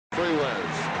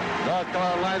North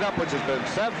Carolina lineup, which has been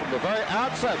set from the very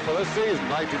outset for this season,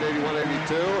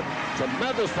 1981-82.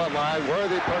 Tremendous front line,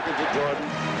 Worthy, Perkins, and Jordan.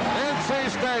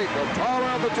 NC State, the taller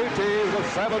of the two teams, with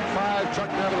 7'5" Chuck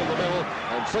Nevitt in the middle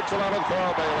and 6'11" Thurl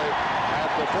Bailey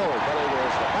at the forward. But it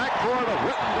is the backcourt of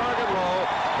Wittenberg and Lowe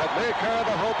that may carry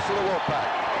the hopes of the Wolfpack.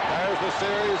 There's the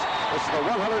series. This is the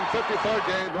 153rd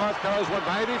game. North Carolina's won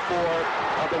 94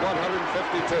 of the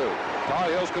 152. Tar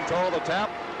Heels control the tap.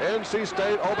 NC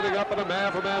State opening up in a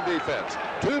man-for-man defense.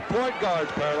 2-point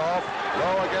guards paired off.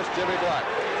 Lowe against Jimmy Black.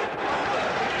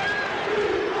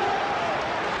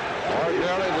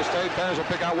 Ordinarily, the State fans will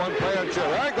pick out one player and cheer.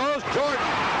 There goes Jordan.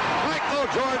 Michael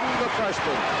Jordan, the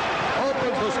freshman,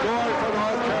 opens the scoring for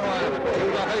North Carolina.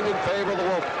 2-0 in favor of the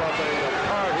Wolf of the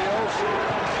Tar Heels.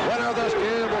 Winner of this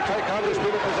game will take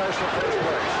undisputed possession of first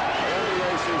place in the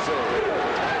ACC.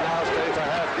 Now State's a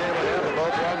half game ahead. They're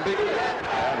both unbeaten.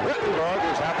 And Wittenberg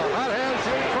is having a hot hand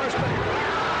shooting first base.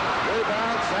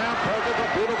 Rebound, Sam Perkins, a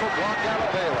beautiful block out of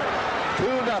Bailey.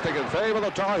 2-0 in favor of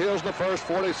the Tar Heels in the first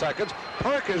 40 seconds.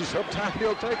 Perkins, sometime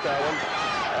he'll take that one.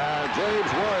 And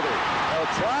James Worthy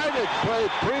trying to play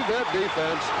prevent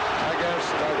defense against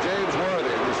James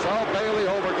Worthy. We saw Bailey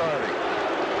overguarding.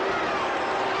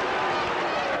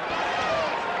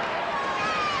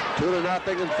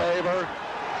 2-0 in favor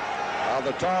of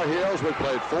the Tar Heels. We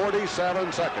played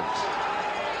 47 seconds.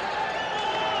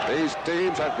 These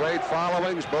teams have great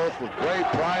followings, both with great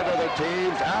pride of their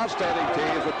teams, outstanding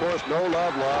teams. Of course, no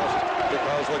love lost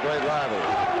because of the great rivalry.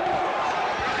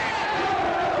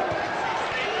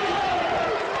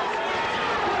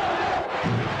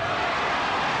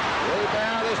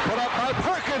 Rebound is put up by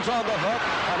Perkins on the hook,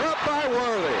 and up by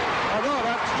Worthy. Oh, no,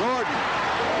 that's Jordan.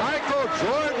 Michael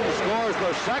Jordan scores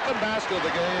the second basket of the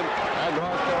game, and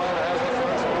North Carolina has the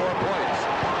first 4 points.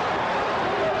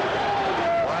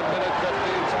 1 minute,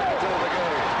 15 seconds into the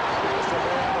game. This will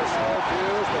be a slow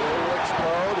fuse, but it will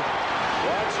explode.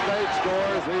 Once State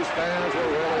scores, these fans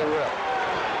will really rip.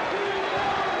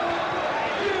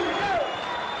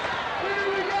 Here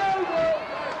we go!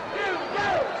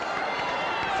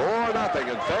 4-0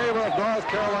 in favor of North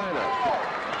Carolina.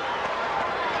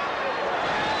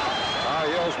 Tar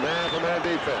Heels man-to-man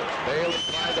defense. Bailey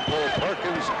tried to pull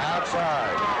Perkins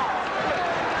outside.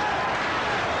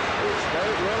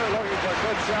 State really looking for a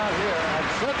good shot here. And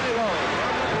Sidney Lowe from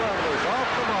the perimeter off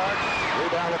the mark.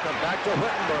 Rebound will come back to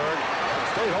Wittenberg. And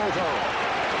State holds on.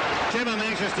 Jim, I'm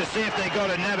anxious to see if they go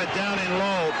to Nevitt down in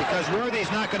low, because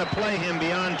Worthy's not going to play him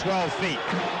beyond 12 feet.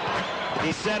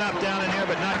 He's set up down in here,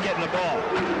 but not getting the ball.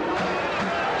 Bailey's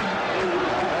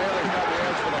got the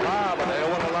edge for the lob, but they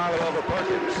won't allow it over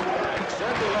Perkins.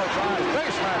 Sidney Lowe tries.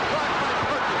 Baseline blocked by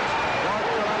Perkins. North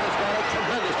Carolina's got a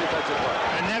tremendous defensive play.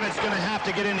 And Nevitt's going to have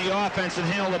to get in the offense and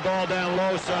handle the ball down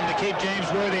low some to keep James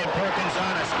Worthy and Perkins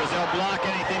honest, because they'll block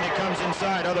anything that comes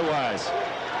inside otherwise.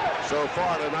 So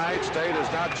far tonight, State has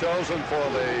not chosen for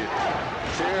the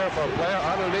cheer for player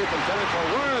underneath and finish for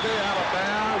Worthy out of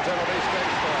bounds. It'll be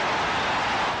State's ball.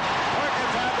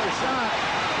 Perkins had the shot,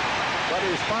 but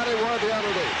he spotted Worthy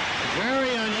underneath.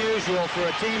 Very unusual for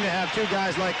a team to have two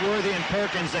guys like Worthy and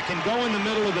Perkins that can go in the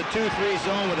middle of the 2-3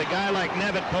 zone with a guy like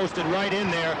Nevitt posted right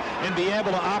in there and be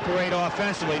able to operate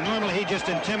offensively. Normally he just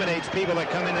intimidates people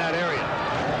that come in that area.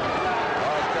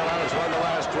 North Carolina's won the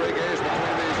last 3 games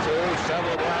between these two, 7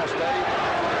 of the last 8.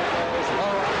 Goes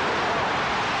low.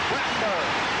 Wittenberg.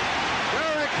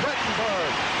 Derek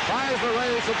Wittenberg tries to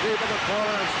raise the deep in the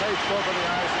corner, and State's broken the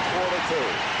ice at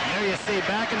 4-2. There you see,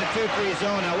 back in the 2-3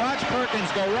 zone. Now watch Perkins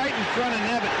go right in front of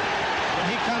Nevitt when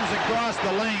he comes across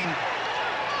the lane,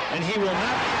 and he will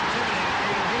not be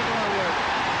intimidated. He will work.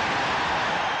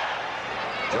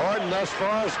 Jordan thus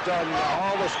far has done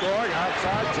all the scoring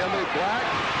outside. Jimmy Black.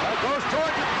 That goes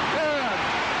Jordan. And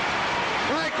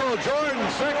Michael Jordan,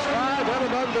 6'5", went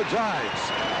among the Giants.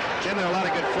 Jim, there are a lot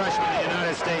of good freshmen in the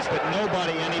United States, but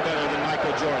nobody any better than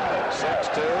Michael Jordan.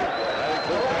 6'2". That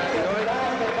includes Pat Ewing.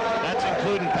 That's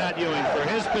including Pat Ewing. For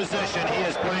his position, he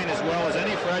is playing as well as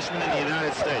any freshman in the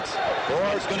United States.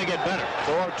 It's going to get better.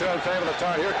 4-2 in favor of the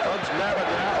Tar. Here comes Nevitt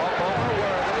now. Up over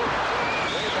Worthy.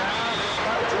 Rebound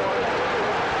by Jordan.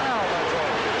 Foul by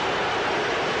Jordan.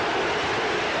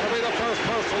 That'll be the first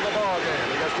personal of the ball game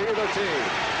against either team.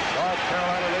 North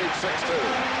Carolina leads 6-2.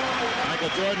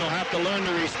 Michael Jordan will have to learn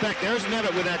to respect. There's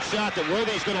Nevitt with that shot that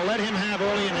Worthy's going to let him have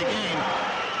early in the game.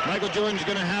 Michael Jordan's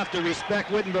going to have to respect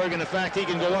Wittenberg and the fact he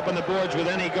can go up on the boards with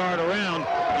any guard around.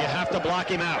 You have to block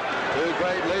him out. 2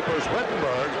 great leapers.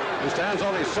 Wittenberg, who stands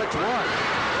only 6'1".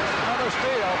 Another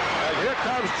steal, and here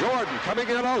comes Jordan coming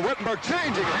in on Wittenberg,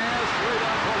 changing hands.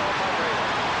 3-down pull off by Bailey.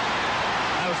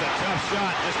 That was a tough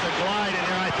shot, just to glide in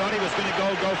there. I thought he was going to go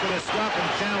for the stuff and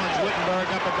challenge Wittenberg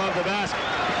up above. above the basket.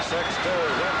 6-2,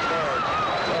 Wittenberg.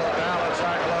 Little balance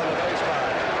cycle on the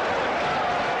baseline.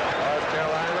 North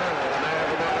Carolina, a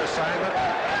man-to-man assignment.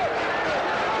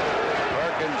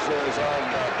 Perkins is on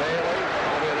Bailey.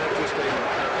 It'll be an interesting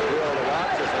deal to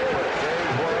watch as they put James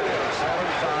Worthy on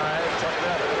 7-5. Chuck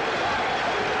Nevitt.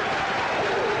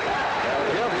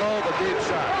 They'll give Lowe the deep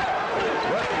shot.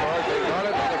 Wittenberg, they got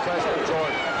it to the freshman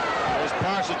Jordan. There's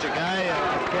Parsons, a guy,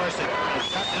 of course, that is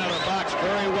cutting out of the box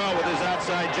very well with his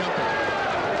outside jumper.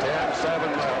 10-7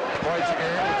 points a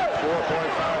game,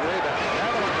 4.5 rebounds.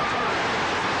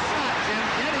 Shot, Jim.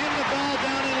 Get him the ball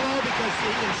down in low because he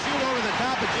can shoot over the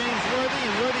top of James Worthy,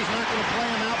 and Worthy's not going to play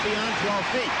him out beyond 12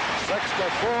 feet.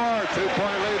 6-4,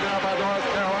 2-point lead now by North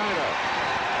Carolina.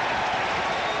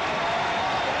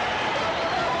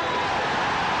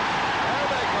 There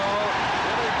they go,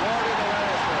 giving Gordy the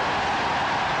last one.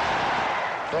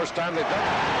 First time they've done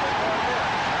it.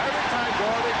 Every time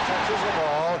Gordy touches the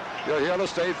ball, you'll hear the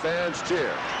state fans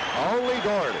cheer. Only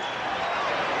Gordy.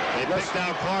 They picked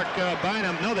out Clark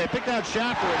Bynum. No, they picked out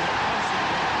Schaffer in that Clemson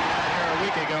game here a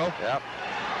week ago. Yep.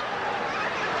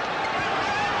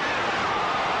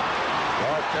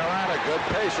 North Carolina, good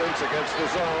patience against the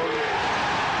zone.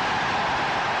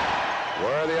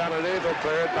 Worthy underneath will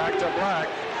clear it back to Black.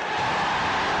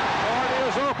 Gordy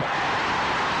is open.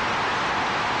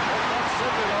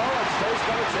 Sidney Lowe, and State's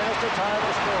got a chance to tie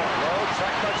the score. Lowe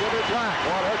checked by Jimmy Black.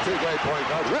 One or two great point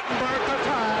guards. Wittenberg to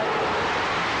tie.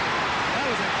 That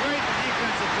was a great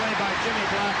defensive play by Jimmy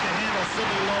Black to handle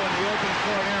Sidney Lowe in the open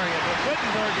court area. But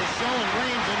Wittenberg is showing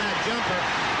range in that jumper.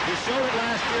 He showed it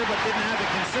last year but didn't have the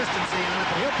consistency on it,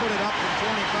 but he'll put it up from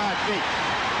 25 feet.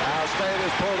 Now State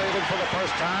is pulled even for the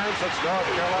first time since North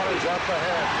Carolina jumped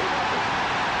ahead.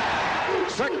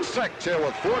 6-6 here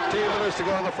with 14 minutes to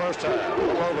go in the first half. A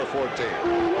little over 14.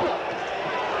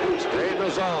 Stay in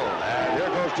the zone. And here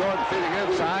goes Jordan feeding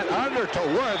inside. Under to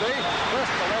Worthy.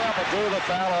 Missed the layup and drew the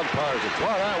foul on Parsons.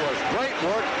 Well, that was great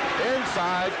work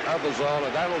inside of the zone.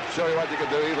 And that'll show you what you can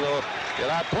do even though you're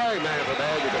not playing man for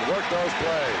man. You can work those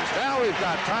plays. Now we've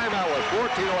got timeout with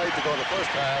 14:08 to go in the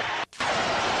first half.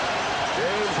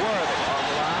 James Worthy on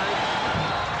the line.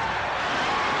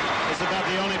 It's about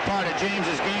the only part of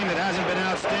James's game that hasn't been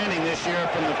outstanding this year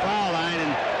from the foul line.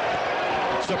 And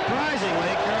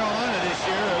surprisingly, Carolina this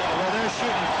year, well, they're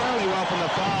shooting fairly well from the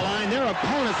foul line. Their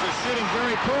opponents are shooting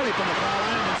very poorly from the foul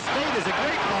line. And State is a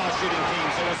great ball shooting team.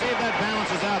 So we'll see if that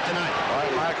balances out tonight. All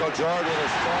right, Michael Jordan with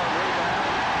a strong rebound.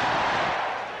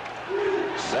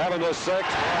 7-6.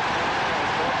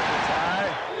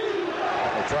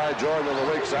 We'll try Jordan on the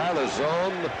weak side. The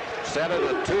zone set it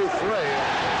at 2-3.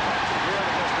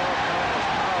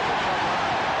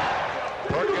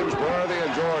 Perkins, Worthy,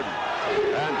 and Jordan.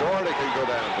 And Doherty can go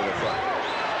down to the front.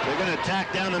 They're going to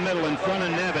attack down the middle in front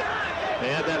of Nevitt. They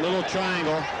had that little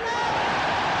triangle.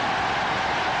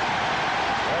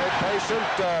 Very patient,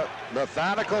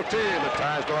 methodical team at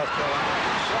times, North Carolina.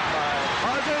 Shot by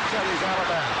Parsons, and he's out of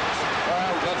bounds.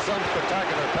 Well, that's some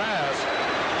spectacular pass.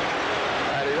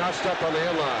 And he not stepped on the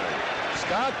inline.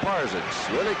 Scott Parsons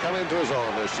really come into his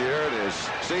own this year in his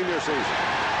senior season.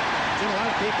 A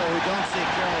lot of people who don't see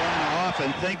Carolina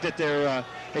often think that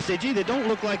they say, gee, they don't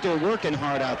look like they're working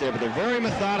hard out there, but they're a very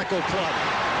methodical club.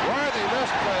 Worthy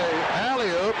missed the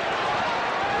alley-oop.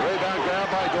 Rebound grab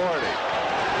by Doherty.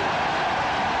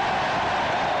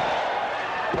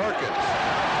 Perkins.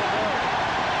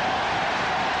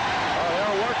 Oh,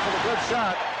 he'll work for the good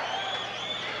shot.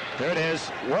 There it is.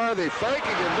 Worthy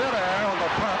faking in midair on the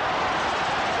pump.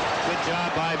 Good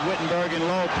job by Wittenberg and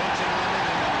Lowe pinching on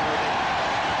it.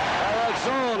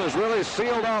 Zone is really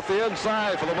sealed off the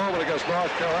inside for the moment against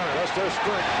North Carolina. That's their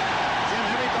strength. Jim,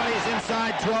 everybody's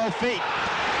inside 12 feet.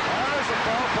 There's the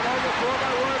ball put on the floor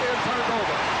by Worthy and turned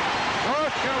over.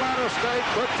 North Carolina State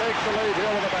could take the lead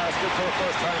here with the basket for the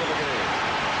first time in the game.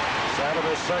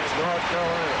 7-6 North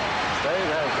Carolina. State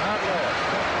has not led.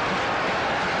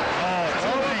 Oh, it's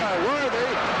over by Worthy.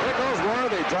 Here goes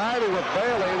Worthy driving with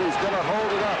Bailey, and he's going to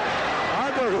hold it up.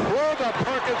 Under Wood,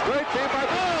 Perkins, great feed by...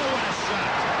 Oh, what a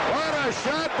shot. What a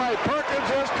shot by Perkins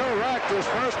is correct. His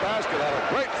first basket out of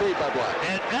great feed by Black.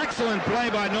 An excellent play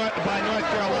by North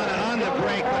Carolina on the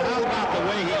break, but how about the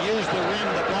way he used the rim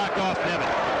to block off Nevitt?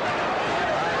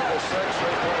 9-6,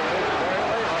 3-point lead.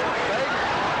 Bailey on the fake.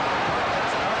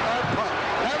 It's out by Puck.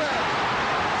 Nevitt.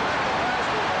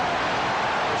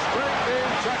 The straight team,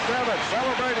 Chuck Nevitt,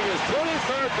 celebrating his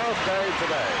 23rd birthday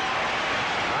today.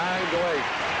 9-8.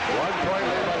 1-point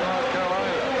lead by North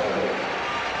Carolina.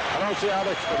 I don't see how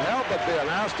this can help but be an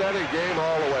outstanding game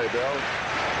all the way, Bill.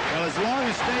 Well, as long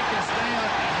as State can stay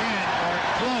up ahead or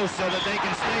close so that they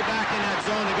can stay back in that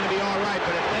zone, they're going to be all right.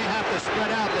 But if they have to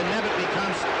spread out, then Nevitt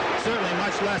becomes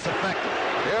less effective.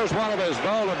 Here's one of his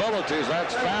vulnerabilities.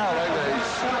 That's fouling.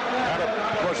 He's had,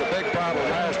 of course, a big problem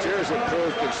last year. He's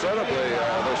improved considerably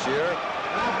this year.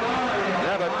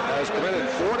 Nevitt has committed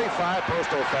 45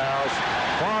 personal fouls,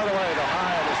 far away the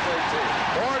high of the state team.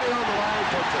 40 on the line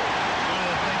for two. One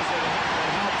of the things that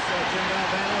helps Jim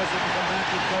Valvano is he can come back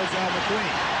with Kozal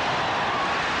McQueen.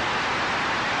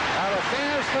 Now the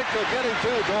fans think they're getting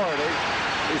to Doherty.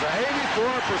 He's an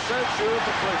 84% shooter at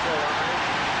the free throw line.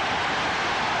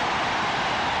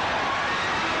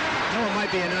 You know, it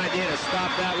might be an idea to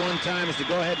stop that one time is to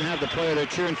go ahead and have the player they're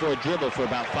cheering for dribble for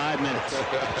about 5 minutes.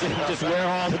 Just wear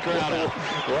all the crowd out.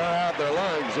 Wear out their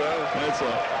lungs, huh? That's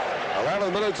it.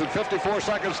 11 minutes and 54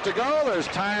 seconds to go. There's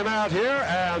timeout here,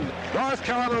 and North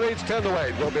Carolina leads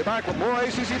 10-8. We'll be back with more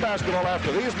ACC basketball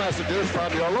after these messages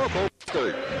from your local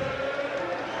station.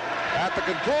 At the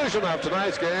conclusion of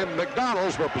tonight's game,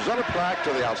 McDonald's will present a plaque to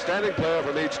the outstanding player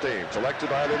from each team, selected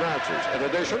by the announcers. In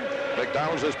addition,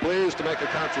 McDonald's is pleased to make a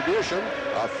contribution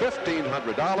of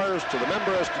 $1,500 to the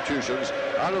member institutions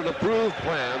under an approved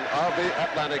plan of the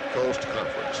Atlantic Coast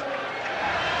Conference.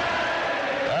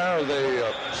 There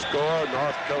the score.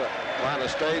 North Carolina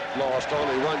State lost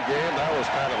only one game. That was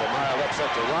kind of a mild upset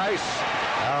to Rice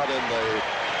out in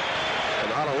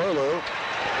Honolulu.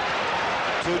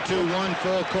 2-2-1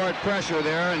 full court pressure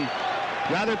there, and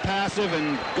rather passive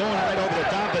and going right over the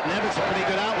top, but Nevitt's a pretty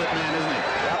good outlet man, isn't he?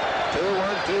 Yep,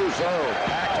 2-1-2 zone,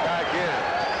 packed back in.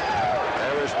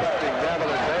 They're respecting Nevitt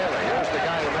and Bailey. Here's the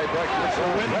guy who made breakthrough. So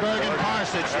Wittenberg and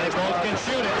Parsons, they both can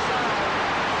shoot it.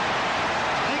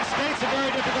 I think State's a very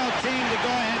difficult team to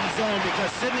go ahead and zone because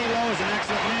Sidney Lowe is an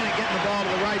excellent man at getting the ball to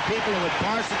the right people, and with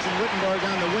Parsons and Wittenberg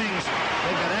on the wings,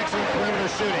 they've got excellent perimeter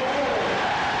shooting.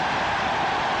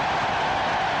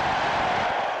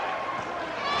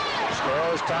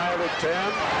 Score's tied at 10.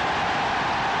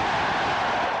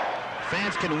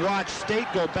 Fans can watch State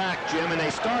go back, Jim, and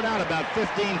they start out about 15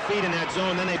 feet in that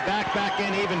zone, then they back in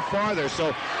even farther.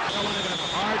 So Carolina going to have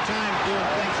a hard time doing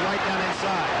things right down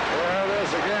inside. There it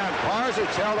is again.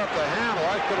 Parsons held up the handle.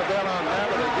 That could have been on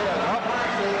Nevitt again. Up.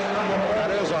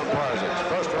 That is on Parsons.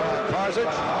 First one on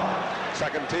Parsons.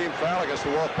 Second team foul against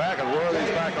the Wolfpack, and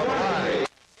Worthy's back on the line.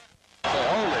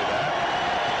 Only that.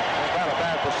 That's not a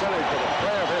bad percentage for the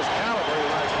player of his caliber. You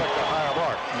might expect a higher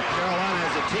mark. And Carolina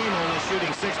as a team only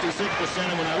shooting 66%.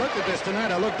 And when I looked at this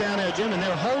tonight, I looked down there, Jim, and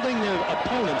they're holding their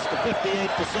opponents to 58%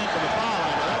 from the foul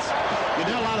line. You're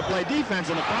not allowed to play defense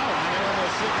in the foul line. They're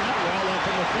almost shooting that wall up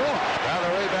from the floor. Now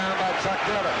the rebound by Chuck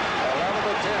Nevitt.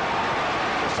 11-10.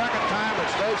 The second time that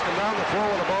State's come down the floor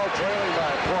with the ball trailing by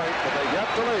a point, but they get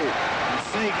to lead. You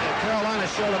see, Carolina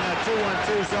showed them that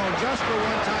 2-1-2 zone just for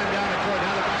one time down the court.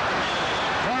 Now they're back to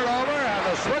turnover, and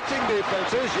the switching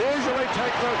defenses usually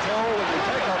take their toll when you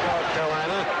take up North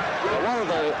Carolina. They're one of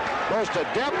the most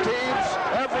adept teams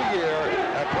every year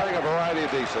at playing a variety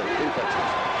of defenses.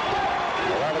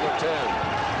 11-10.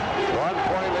 1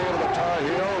 point lead of the Tar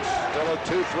Heels. Still a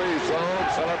 2-3 zone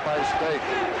set up by State.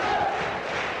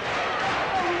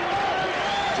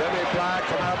 Jimmy Black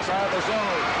from outside the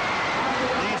zone.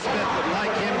 Dean Smith would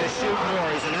like him to shoot more.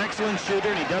 He's an excellent shooter,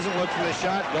 and he doesn't look for the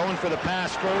shot, going for the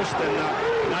pass first, and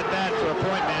not bad for a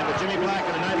point man. But Jimmy Black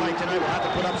on a night like tonight will have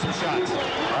to put up some shots.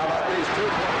 How about these 2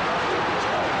 points?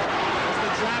 There's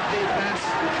the trap defense.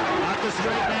 Not the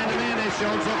straight man-to-man they've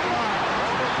shown so far.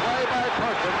 Play by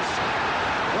Perkins.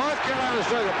 North Carolina's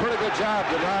doing a pretty good job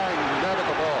denying Nevitt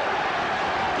the ball.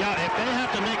 Yeah, if they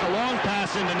have to make a long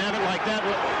pass into Nevitt like that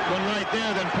one right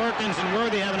there, then Perkins and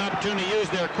Worthy have an opportunity to use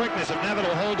their quickness. If Nevitt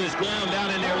will hold his ground down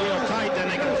in there real tight, then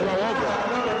they can throw over it.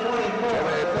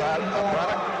 Jimmy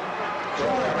Braddock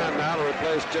will come in now to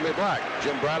replace Jimmy Black.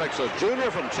 Jim Braddock's a junior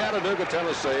from Chattanooga,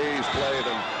 Tennessee. He's played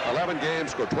in 11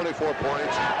 games, scored 24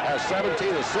 points, has 17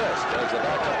 assists as a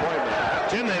backup point man.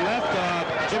 Jim, they left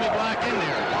Jimmy Black in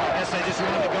there. I guess they just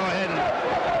wanted to go ahead and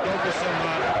go for some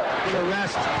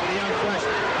rest for the young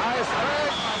freshman. Nice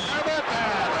break by Nevitt,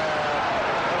 and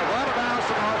a run of bounds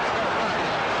to North Carolina.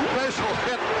 This will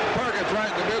hit Perkins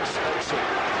right in the midsection.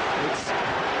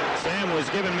 Sam was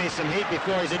giving me some heat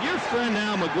before. He said, your friend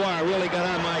Al McGuire really got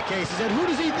on my case. He said, who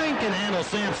does he think can handle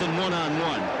Sampson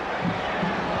one-on-one?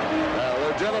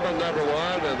 Legitimate number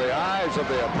one in the eyes of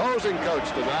the opposing coach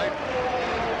tonight.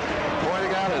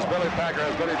 Pointing out, as Billy Packer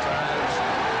has many times,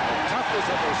 the toughness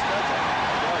of their schedule.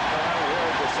 North Carolina here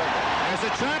in December. There's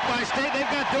a trap by State.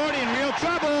 They've got Doherty in real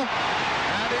trouble.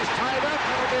 And he's tied up.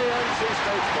 It'll be NC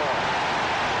State's ball.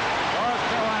 North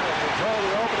Carolina control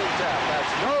the opening tap.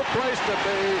 That's no place to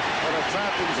be in a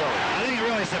trapping zone. I think it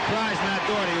really surprised Matt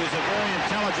Doherty, who's a very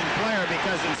intelligent player,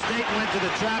 because when State went to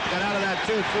the trap, got out of that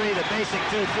 2-3, the basic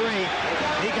 2-3,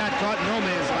 he got caught in no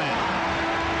man's land.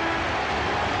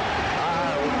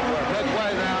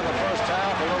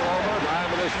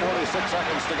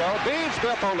 seconds to go. Dean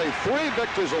Smith only 3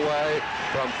 victories away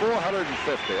from 450.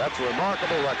 That's a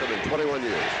remarkable record in 21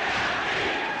 years.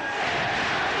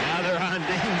 Now they're on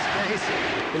Dean's face.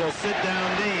 It'll sit down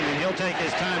Dean, and he'll take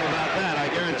his time about that. I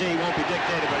guarantee he won't be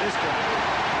dictated by this guy.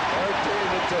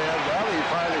 13-10. Well, he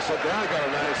finally sat down, got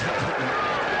a nice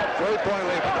 3-point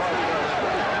lead.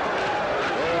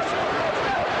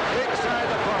 Inside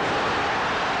the front.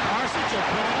 Parsons will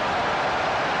put it.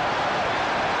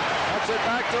 That's it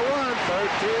back to 1.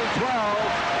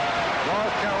 13-12.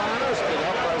 North Carolina's been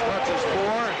up as much as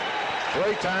 4.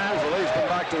 3 times. The lead's been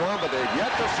back to 1, but they've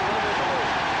yet to surrender the lead.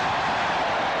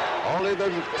 Only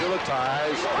them to the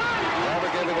ties. Never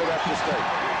giving it up to State.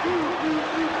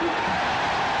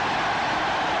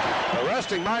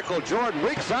 Arresting Michael Jordan.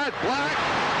 Weak side. Black.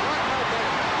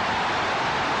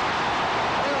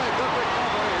 Really good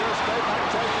recovery here. State back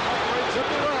taking up rates in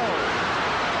the road.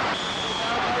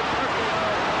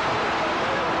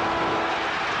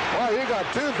 Well, you got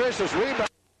 2 vicious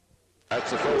rebounds. That's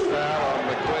the first foul on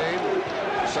McQueen,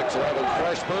 6'11"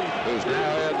 freshman, who's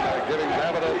now in giving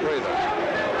Nevin a breather.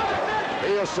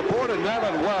 He has supported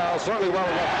Nevin well, certainly well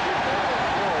enough.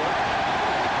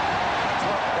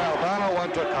 Valvano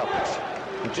went to accomplish.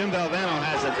 Jim Valvano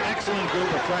has an excellent group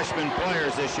of freshman players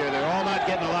this year. They're all not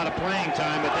getting a lot of playing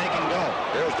time, but they can go.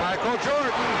 Here's Michael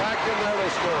Jordan back in there to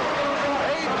score.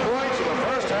 8 points in the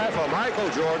first half of Michael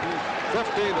Jordan.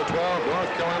 15-12.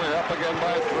 North Carolina up again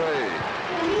by 3.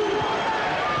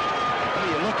 Well,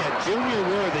 you look at junior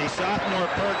Worthy, sophomore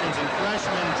Perkins, and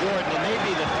freshman Jordan, and they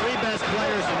be the 3 best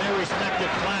players in their respective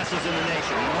classes in the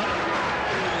nation. What?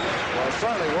 Well,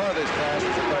 certainly Worthy's class is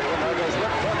a great one. There goes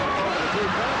Rick Perkins going to 2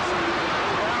 points.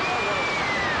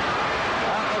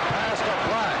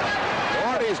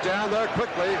 Doherty's down there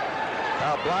quickly.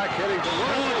 Now Black hitting to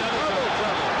Worthy. Double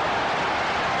trouble.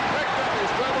 Picked up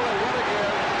his dribble and went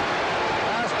again.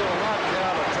 Pascal will not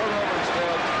count. A turnover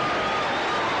instead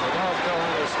for North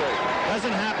Carolina State.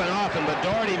 Doesn't happen often, but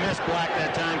Doherty missed Black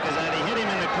that time because had he hit him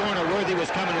in the corner, Worthy was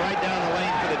coming right down the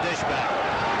lane for the dish back.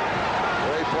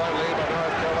 3-point lead by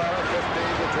North Carolina, 15-12.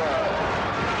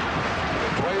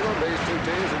 Between them, these 2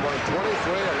 teams have won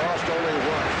 23 and lost only 1.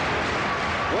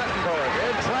 Wittenberg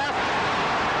in traffic.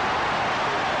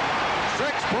 6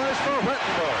 points for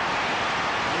Wittenberg.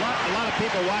 A lot of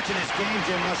people watching this game,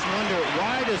 Jim, must wonder,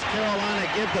 why does Carolina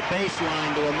give the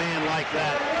baseline to a man like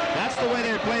that? That's the way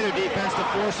they play their defense, to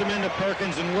force him into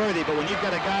Perkins and Worthy. But when you've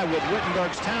got a guy with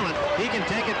Wittenberg's talent, he can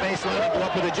take it baseline and go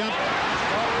up with a jumper.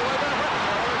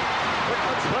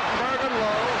 Wittenberg and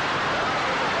low.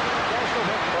 Goes to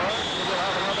Wittenberg. We'll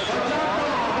have another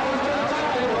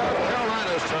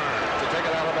Carolina's turn to take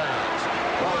it out of bounds.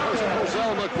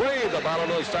 Well, McQueen, the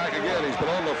bottom of the stack again. He's been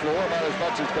on the floor about as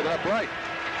much as he's been upright.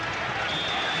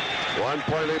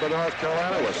 1-point lead by North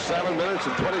Carolina with 7 minutes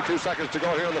and 22 seconds to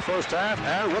go here in the first half.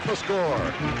 And with the score,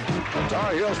 the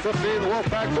Tar Heels 15, the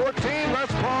Wolfpack 14.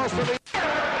 Let's pause for the...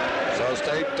 So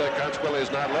State consequently has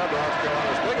not led. North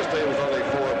Carolina's biggest lead was only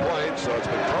 4 points, so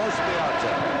it's been close to the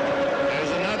outside.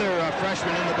 There's another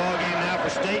freshman in the ballgame now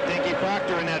for State, Dinky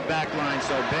Proctor in that back line.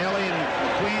 So Bailey and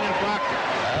McQueen and Proctor.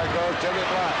 There goes Jimmy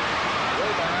Black.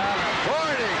 Rebound.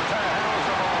 Doherty handles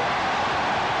the ball.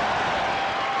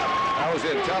 That was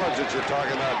the intelligence you're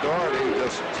talking about. Doherty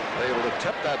just able to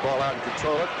tip that ball out and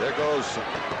control it. There goes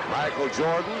Michael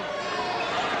Jordan.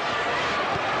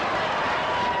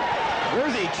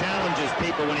 Worthy challenges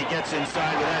people when he gets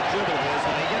inside with that dribble of his,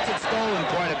 and he gets it stolen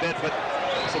quite a bit, but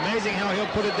it's amazing how he'll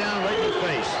put it down right in the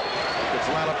face. Gets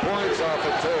a lot of points off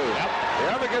it, too. Yep. He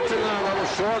ever gets in on a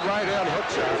little short right-hand hook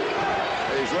shot,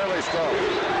 he's really strong.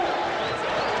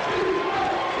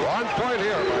 1 point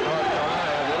here by North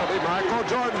Carolina, and it'll be Michael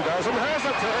Jordan. Doesn't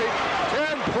hesitate.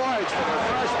 10 points for the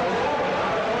freshman.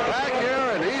 Back here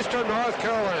in eastern North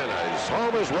Carolina. His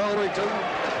home is Wilmington.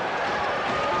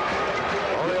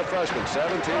 Only a freshman,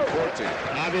 17-14.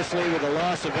 Obviously, with the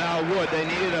loss of Al Wood, they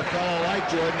needed a fellow like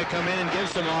Jordan to come in and give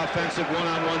some offensive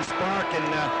one-on-one spark, and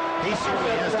he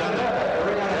certainly has done that.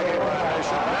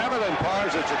 Nevin and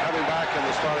Parsons are coming back in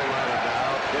the starting lineup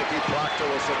now. Dinky Proctor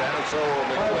will sit down, so will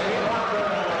McQueen.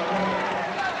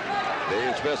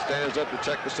 Dean Smith stands up to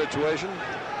check the situation.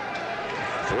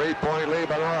 3-point lead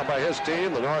by his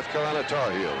team. The North Carolina Tar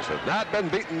Heels have not been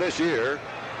beaten this year.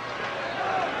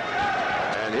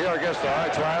 And here against the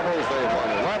arch rivals, they've won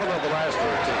 11 of the last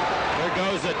 13. There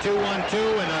goes a 2-1-2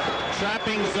 and a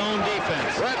trapping zone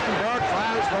defense. Wittenberg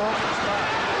finds the open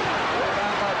spot.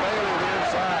 Rebound by Bailey to the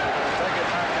inside. Going to take it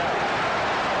back out.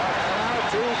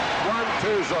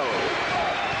 Now 2-1-2 zone.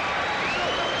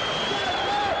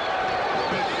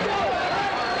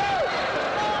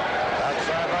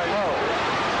 Outside by Lowe.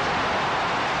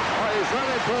 Oh, he's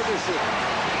running toward the to shoot.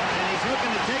 And he's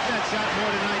looking to take that shot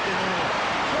more tonight than normal.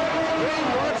 Green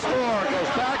once more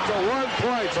goes back to 1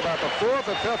 point. It's about the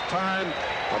 4th or 5th time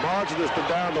the margin has been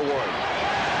down to 1.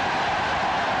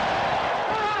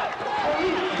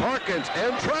 Perkins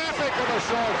in traffic with a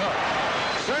short hook.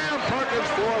 Sam Perkins'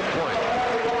 4th point.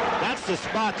 That's the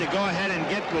spot to go ahead and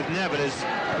get with Nevitt. Is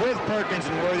with Perkins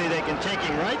and Worthy, they can take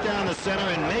him right down the center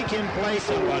and make him play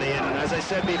somebody. And as I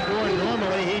said before,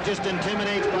 normally he just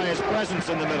intimidates by his presence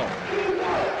in the middle.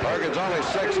 Perkins only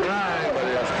 6'9", but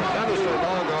he has tremendously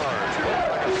long arms.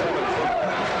 Like a 7-foot.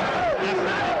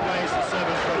 Definitely plays the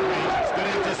 7-foot range. It's good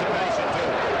anticipation, too.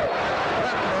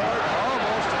 Wittenberg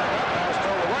almost had that pass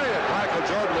thrown away, and Michael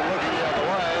Jordan been looking the other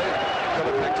way. Could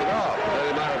have picked it off, but then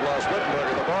he might have lost Wittenberg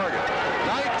in the bargain.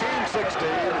 19-16.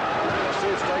 Let's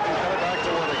see if they can cut it back to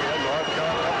 1 again. North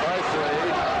Carolina up by 3.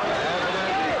 And the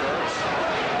man defense.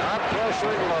 Not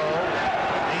pressuring low.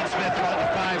 Dean Smith letting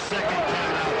a 5-second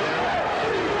count out there.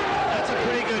 That's a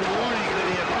pretty good warning to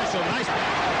the official. Nice.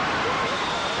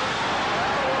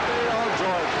 On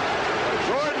Jordan.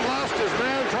 Jordan lost his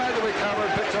man, tried to recover,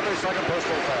 and picks up his second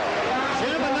personal foul.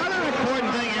 Jim, another important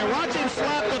thing here. Watch him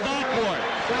slap the backboard.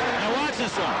 Now watch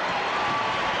this one.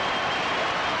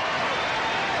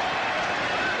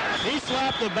 He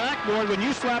slapped the backboard. When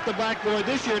you slap the backboard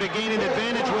this year to gain an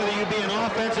advantage, whether you be an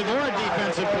offensive or a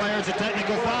defensive player, it's a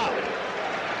technical foul.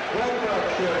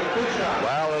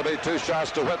 Well, it'll be 2 shots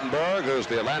to Wittenberg, who's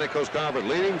the Atlantic Coast Conference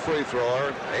leading free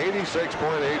thrower, 86.8%.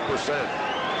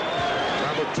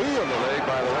 Number 2 in the league,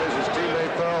 by the way, is his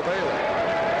teammate Thurl Bailey,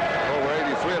 over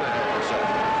 83.5%.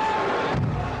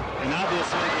 And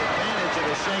obviously, the advantage of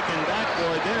a shaken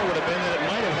backboard there would have been that it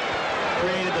might have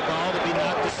created the ball to be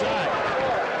knocked aside.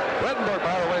 Wittenberg,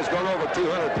 by the way, has gone over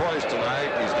 200 points tonight.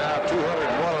 He's now 201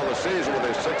 on the season with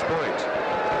his 6 points.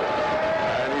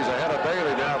 And he's ahead of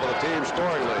Bailey now for the team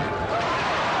scoring lead.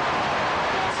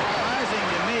 Surprising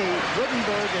to me,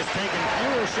 Wittenberg has taken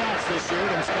fewer shots this year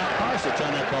than Scott Parsons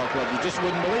on that ball club. You just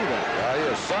wouldn't believe it. He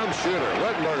is some shooter.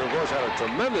 Wittenberg, of course, had a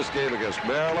tremendous game against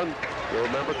Maryland. You'll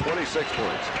remember 26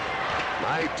 points.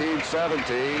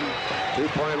 19-17,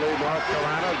 2-point lead North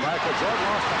Carolina. Michael Jordan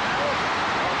lost the handle.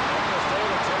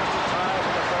 A chance to tie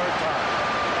for the 3rd time.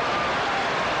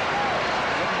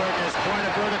 Wittenberg has quite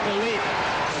a vertical leap.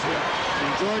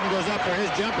 When Jordan goes up for his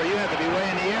jumper, you have to be way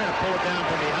in the air to pull it down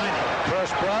from behind him. Chris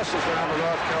Bruss is now in the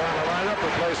North Carolina lineup,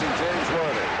 replacing James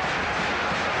Worthy.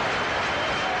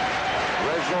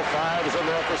 Original 5 is in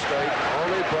there for State.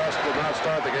 Only Bruss did not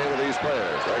start the game with these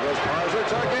players. There goes Parsons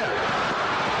again. And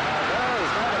there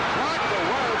is that blocked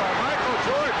away by Michael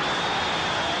Jordan.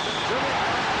 Jimmy.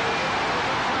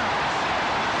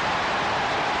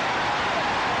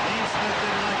 Dean Smith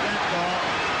didn't like that call.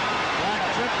 Black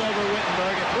tripped over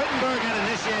Wittenberg. If Wittenberg had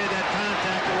initiated that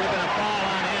contact, there would have been a foul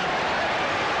on him.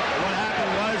 But what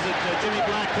happened was that Jimmy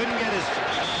Black couldn't get his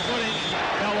footing,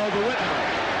 fell over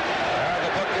Wittenberg. The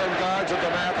bookend guards at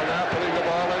the map are now putting the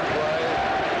ball in play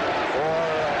for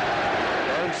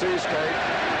NC State.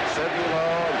 Sidney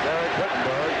Lowe and Derek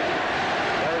Wittenberg.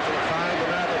 Players will find the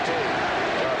Mather team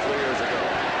about 3 years ago.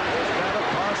 Here's Nevitt,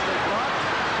 partially blocked.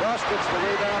 Russ gets the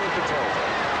rebound and controls it.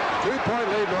 2-point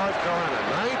lead North Carolina,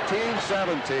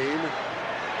 19-17.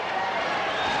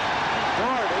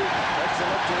 Doherty takes a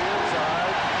look to the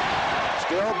inside.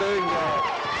 Still being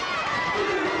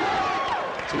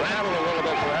rattled a little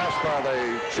bit perhaps by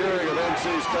the cheering of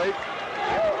NC State.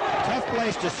 Tough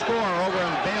place to score over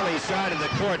on Bailey's side of the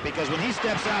court because when he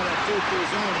steps out of that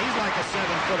 2-3 zone, he's like a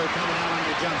 7-footer coming out on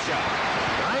your jump shot.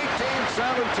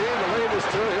 19-17, the lead is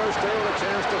 2. Here's State with a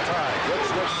chance to tie. Good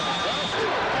switch.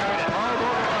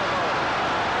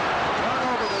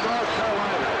 Turnover to North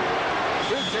Carolina.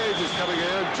 2 cages coming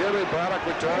in. Jimmy Braddock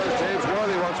returns. James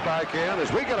Worthy wants back in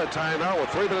as we get a timeout with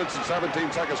 3 minutes and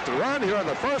 17 seconds to run here in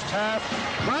the first half.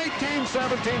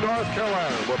 19-17 North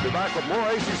Carolina. We'll be back with more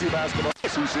ACC basketball.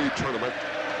 ACC tournament.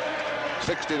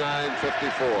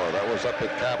 69-54. That was up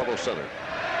at Capitol Center.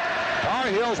 Tar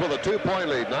Heels with a 2-point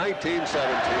lead. 19-17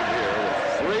 here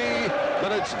with 3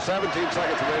 minutes and 17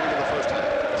 seconds remaining in the first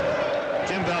half.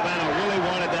 Jim Valvano really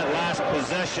wanted that last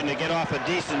possession to get off a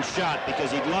decent shot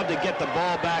because he'd love to get the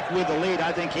ball back with the lead.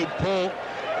 I think he'd pull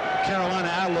Carolina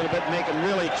out a little bit and make them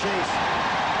really chase.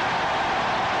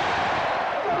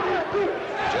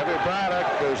 Jimmy Braddock,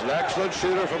 who's an excellent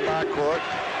shooter from backcourt.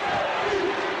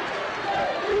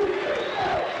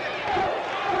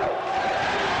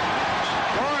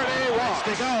 Doherty walks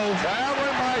to go.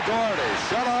 Traveling by Doherty.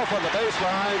 Shut off on the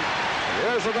baseline.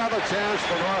 Here's another chance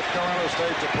for North Carolina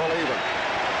State to pull even.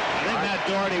 I think Matt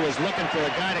Doherty was looking for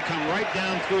a guy to come right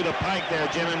down through the pike there,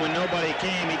 Jim, and when nobody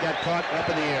came, he got caught up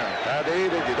in the air.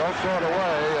 Indeed, if you don't throw it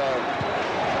away,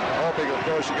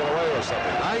 scores, you get away with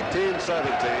something. 19-17.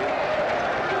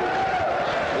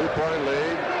 2-point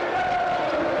lead.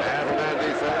 Man-to-man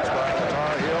defense by the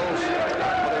Tar Heels.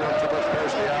 Putting up too much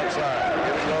pressure to the outside.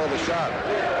 Getting low of the shot.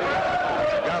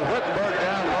 Got Wittenberg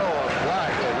down low on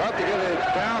Black. They'd love to get it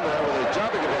down there with his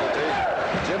jumping ability.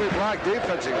 Jimmy Black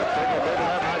defensing it. Thinking maybe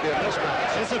that might be a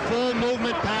mismatch. It's a full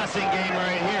movement passing game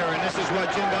right here, and this is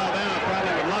what Jim Valvano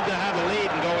probably would love to have a lead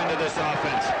and go into this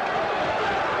offense.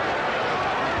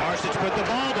 Parsons put the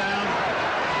ball down.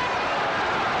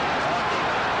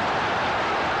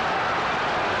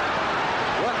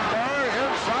 Wittenberg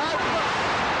inside.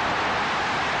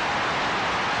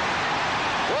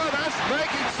 Well, that's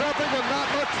making something and not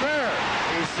much there.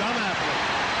 He's some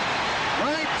athlete.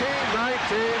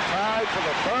 19-19, tied for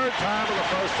the third time in the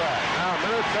first half. Now, a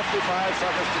minute 55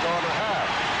 seconds to go in the half.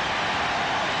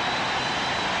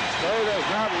 State has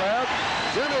not led.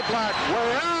 Jimmy Black way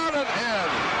out and in.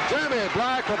 Jimmy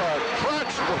Black with a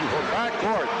clutch from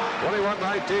backcourt.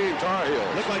 21-19, Tar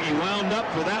Heels. Looked like he wound up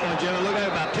for that one, Jimmy. Looked like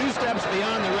about 2 steps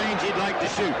beyond the range he'd like to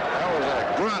shoot. That was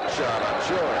a grunt shot, I'm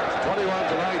sure.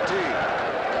 21-19.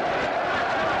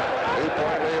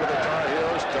 8-point lead of the Tar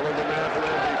Heels. Still in the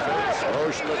man-to-man defense.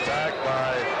 Motion attack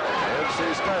by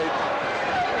NC State.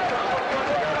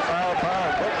 They got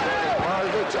firepower. Wittenberg and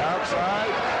Parsons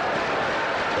outside.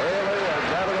 Bailey and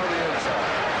Devin on the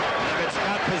inside. It's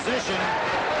got position.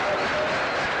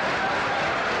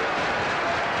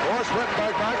 Force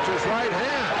Wittenberg back to his right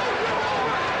hand.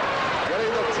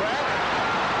 Getting the trap.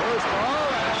 First ball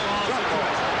and jump ball.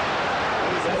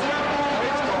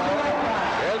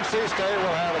 NC State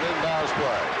will have an inbounds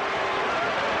play.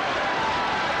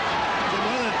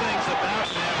 One of the things about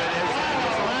Babbitt is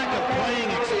his lack of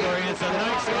playing experience. On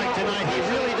nights like tonight, he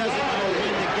really doesn't know when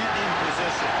to get in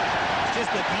position. It's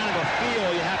just the kind of a feel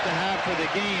you have to have for the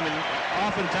game, and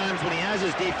oftentimes when he has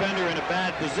his defender in a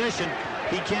bad position,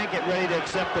 he can't get ready to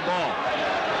accept the ball.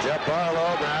 Jeff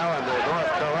Barlow now in the North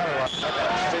Carolina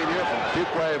senior from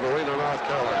Fuquay Arena, North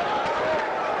Carolina.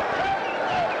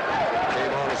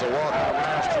 Came on as a walk-on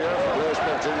last year from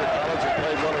Louisville Junior College and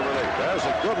played William League. There's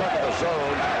a good look at the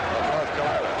zone of North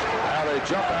Carolina. Now they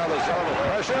jump out of the zone of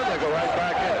pressure, they go right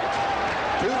back in.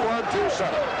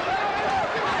 2-1-2-7.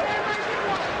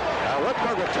 Now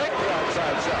Wittenberg will take the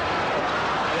outside shot.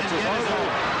 It's his own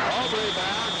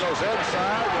rebound, goes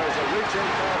inside. There's a reaching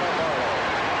foul by Barlow.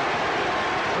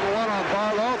 Number 1 on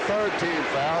Barlow, third team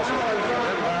foul. So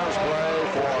inbounds play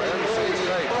for NC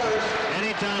State.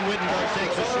 Anytime Wittenberg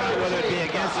takes a shot, whether it be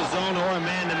against his zone or a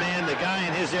man-to-man, the guy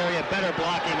in his area better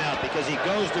block him out because he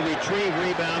goes to retrieve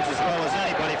rebounds as well as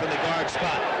anybody from the guard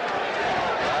spot.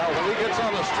 Well, when he gets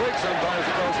on the streak, sometimes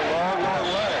it goes a long, long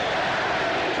way.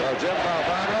 So Jim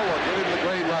Valvano will give him the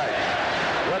green light.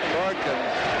 Wittenberg can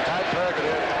tight target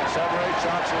it, 7 or 8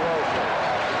 shots in a row for him.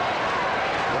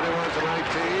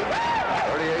 21-19,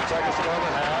 38 seconds to go in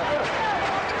the half.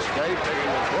 State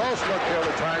taking a close look here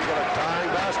to try and get a tying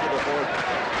basket before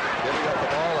giving up the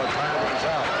ball and time runs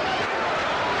out.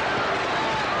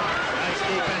 Nice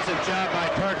defensive job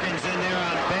by Perkins in there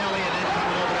on Bailey and then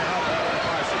coming over to help out with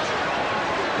Parsons.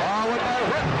 Forward by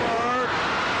Wittenberg.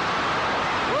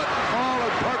 Good ball,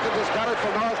 and Perkins has got it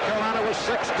for North Carolina with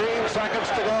 16 seconds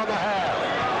to go in the half.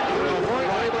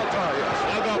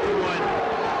 I'll go for one.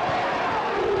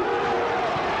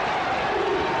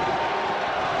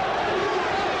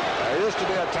 There used to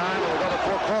be a time when we go to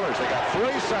 4 quarters. They got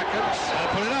 3 seconds. Gotta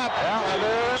put it up. Yeah, and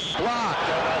then blocked.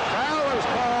 And a foul is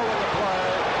called in the play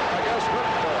against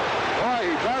Wittenberg. Boy,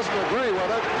 he doesn't agree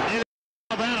with it.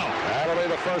 That'll be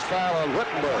the first foul on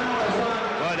Wittenberg.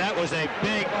 Boy, that was a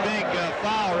big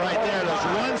foul right there. There's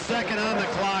 1 second on the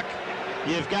clock.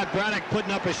 You've got Braddock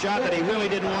putting up a shot that he really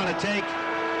didn't want to take.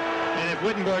 And if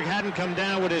Wittenberg hadn't come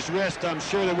down with his wrist, I'm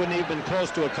sure there wouldn't have been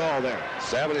close to a call there.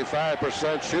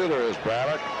 75% shooter is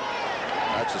Braddock.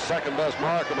 That's the second best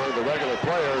mark among the regular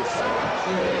players.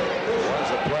 The ones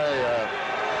that play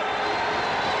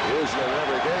usually in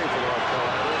every game for North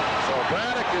Carolina. So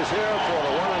Braddock is here for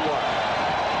the 1-and-1.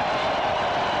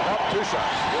 Up 2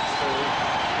 shots. Gets 2.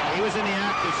 He was in the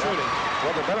act of shooting.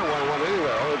 Well, the better one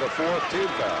anyway. Only the 4th team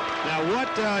foul. Now, what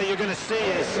you're going to see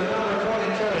is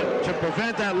to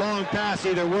prevent that long pass,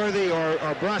 either Worthy or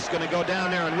Brush going to go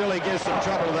down there and really give some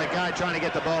trouble to that guy trying to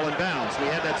get the ball in bounds. We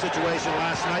had that situation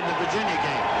last night in the Virginia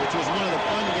game, which was one of the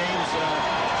fun games,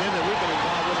 Tim, that we've been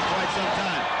involved with in quite some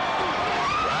time.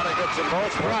 Braddock gets hits in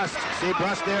both. Brust. See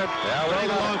Brust there? Yeah, well,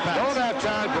 don't have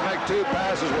time to make 2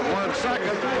 passes with 1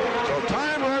 second. So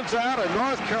time runs out, and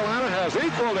North Carolina has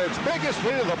equaled its biggest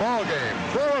lead of the ball game.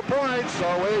 4 points, so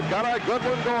we've got a good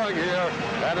one going here,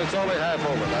 and it's only half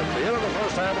over. That's the end of the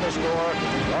first half of the score.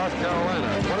 North Carolina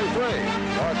 23,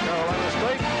 North Carolina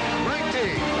State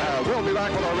 19. We'll be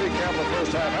back with our recap of the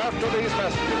first half after these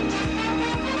messages.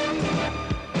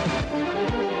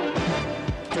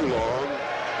 Too long.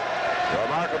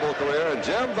 Remarkable career, and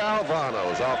Jim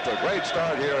Valvano's off to a great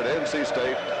start here at NC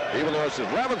State, even though it's his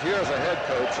 11th year as a head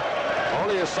coach,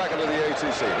 only his second in the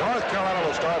ACC. North Carolina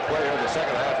will start play here in the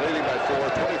second half, leading by 4,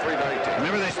 23-19.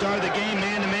 Remember, they started the game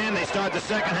man-to-man. They start the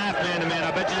second half man-to-man.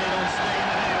 I bet you they don't stay in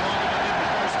the game longer than they did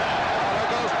the first half. There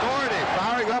goes Gordy,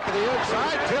 firing up to the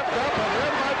inside, tipped up and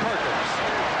in by Perkins.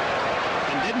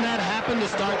 And didn't that happen to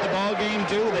start the ball game,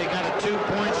 too? They got a 2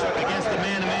 points against the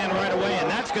man-to-man right away, and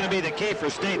that's going to be the key for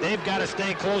State. They've got to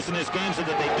stay close in this game so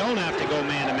that they don't have to go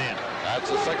man-to-man. That's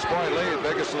a 6-point lead,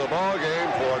 biggest of the ball game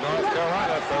for North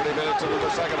Carolina. 30 minutes into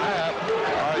the second half.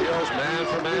 Tar Heels man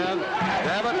for man.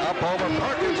 Nevitt up over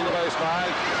Perkins to the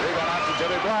baseline. Rebound out to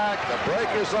Jimmy Black. The break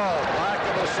is on. Black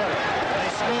in the center. They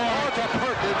score. To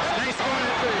Perkins. They score.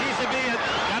 Needs to be it.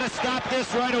 Got to stop this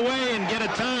right away and get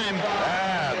a time.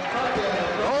 And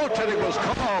goaltending was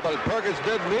called, but Perkins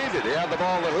didn't need it. He had the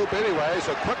ball in the hoop anyway,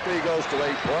 so quickly he goes to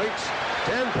 8 points.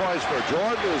 10 points for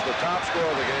Jordan, who's the top scorer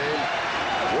of the game.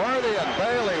 Worthy and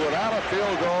Bailey without a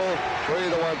field goal,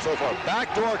 3-1 so far.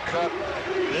 Backdoor cut.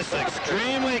 This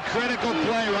extremely critical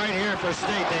play right here for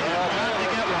State. They have got to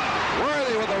get one.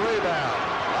 Worthy with the rebound.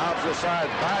 Lobs the side,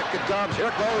 back and dumps.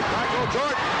 Here goes Michael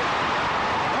Jordan.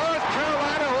 North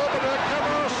Carolina opened a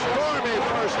stormy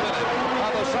first minute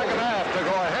of the second half to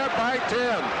go ahead by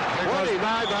 10.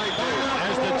 29-19.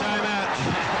 There's the timeout.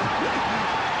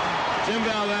 Jim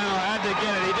Valvano had to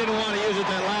get it. He didn't want to use it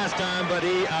that last time, but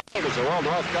he... Well,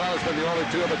 North Carolina's been the only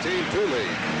 2 of the team to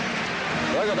lead.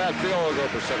 Look at that field goal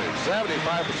percentage.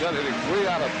 75% hitting 3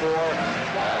 out of 4.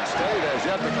 And State has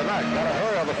yet to connect. Got to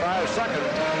hurry on the 5 seconds.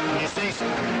 You see,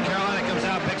 Carolina comes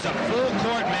out, picks up full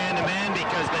court man-to-man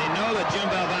because they know that Jim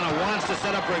Valvano wants to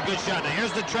set up for a good shot. Now,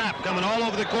 here's the trap coming all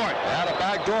over the court. Had a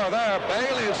back door there.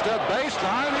 Bailey instead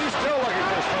baseline. He's still looking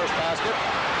for his first basket.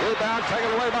 Rebound taken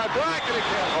away by Black, and he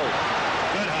can't hold it.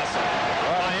 Good hustle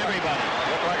by everybody.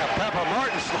 Looked like a Pepper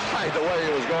Martin slide the way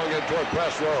he was going in toward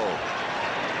press roll.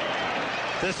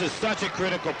 This is such a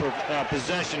critical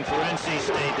possession for NC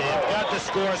State. They have got to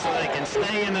score so they can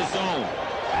stay in the zone.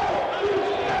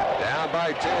 Down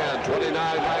by 10,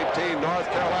 29-19, North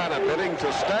Carolina bidding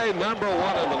to stay number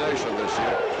 1 in the nation this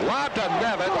year. Lob to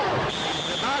Nevitt.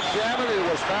 Did not jam it. He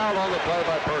was fouled on the play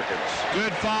by Perkins.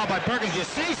 Good foul by Perkins. You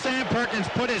see Sam Perkins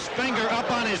put his finger up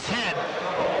on his head.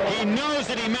 He knows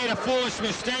that he made a foolish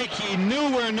mistake. He knew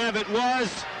where Nevitt was.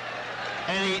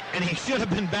 And he should have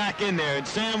been back in there. And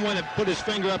Sam went and put his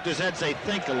finger up to his head, say,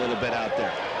 think a little bit out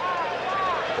there.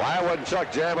 Why wouldn't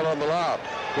Chuck jam it on the lob?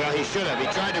 Well, he should have. He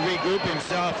tried to regroup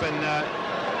himself, and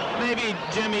maybe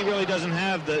Jimmy really doesn't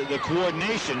have the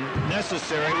coordination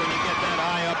necessary when you get that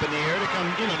eye up in the air to come,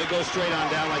 to go straight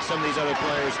on down like some of these other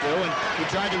players do. And he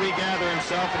tried to regather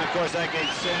himself, and of course that gave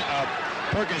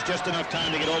Perkins just enough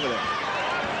time to get over there.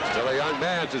 Still a young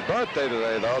man. It's his birthday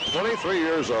today, though. 23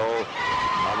 years old.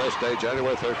 On this day,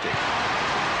 January 13th.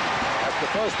 That's the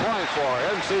first point for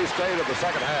NC State of the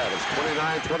second half. It's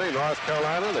 29-20 North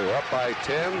Carolina. They were up by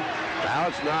 10. Now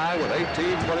it's 9 with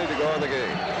 18:20 to go in the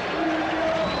game.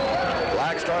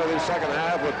 Black started the second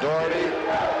half with Doherty,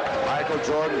 Michael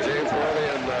Jordan, James Worthy,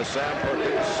 and Sam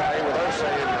Perkins. Staying with their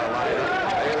same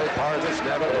lineup. Bailey, Parsons,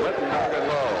 Nevitt, Wittenberg, and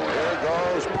Lowe. Here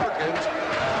goes Perkins.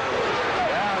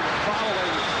 Down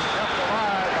following, kept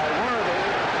alive by Worthy.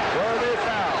 Worthy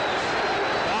fouls.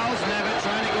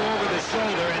 Trying to go over the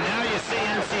shoulder, and now you see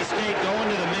NC State going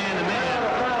to the man-to-man.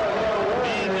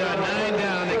 Being 9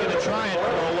 down, they're going to try it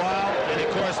for a while, and of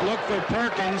course look for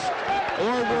Perkins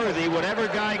or Worthy, whatever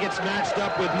guy gets matched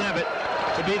up with Nevitt,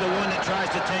 to be the one that tries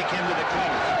to take him to the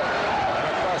cover.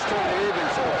 A frustrating evening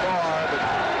so far, but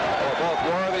for both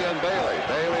Worthy and Bailey.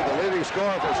 Bailey, the leading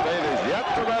scorer for State, is yet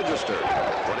to register.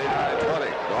 29-20,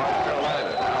 North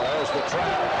Carolina. Now there's the trap,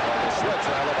 the switch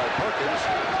rather by Perkins.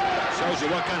 Shows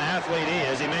you what kind of athlete he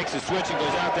is. He makes a switch and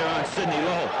goes out there on Sidney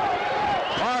Lowe.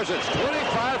 Parsons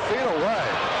 25 feet away.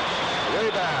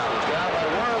 Rebound down by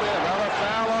Worthy. Another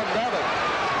foul on Nevitt.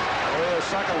 There's the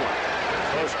second one.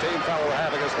 First team foul we'll have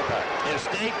against the Pack. If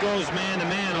State goes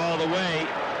man-to-man all the way,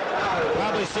 we'll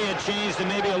probably see a change to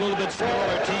maybe a little bit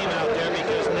smaller team out there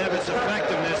because Nevitt's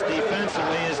effectiveness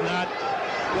defensively is not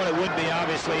what it would be,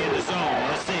 obviously, in the zone.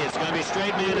 Let's see. It's going to be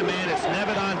straight man-to-man. It's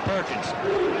Nevitt on Perkins.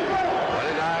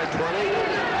 29-20.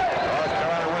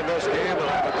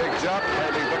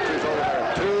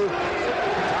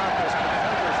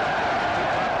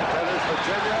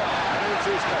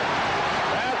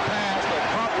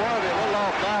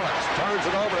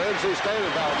 NC State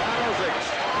and Valvano's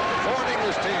exhorting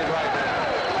his team right now.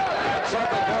 That's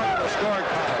something going to the scoring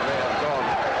column. They have gone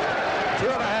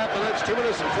 2.5 minutes, 2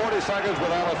 minutes and 40 seconds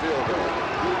without a field goal.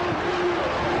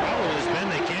 The problem has been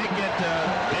they can't get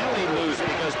Bailey loose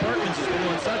because Perkins is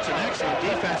doing such an excellent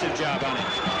defensive job on him.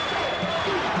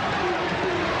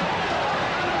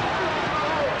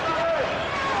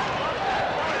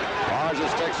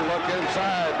 Just takes a look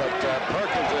inside, but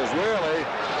Perkins is really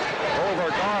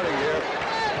over-guarding here.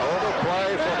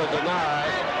 Overplay for the deny.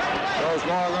 Those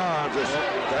long arms.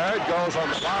 There it goes on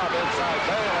the lob inside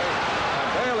Bailey.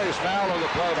 And Bailey's foul on the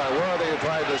play by Worthy and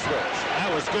tried to switch.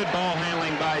 That was good ball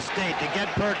handling by State to get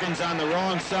Perkins on the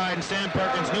wrong side, and Sam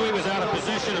Perkins knew he was out of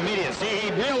position immediately. See,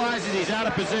 he realizes he's out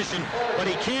of position, but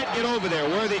he can't get over there.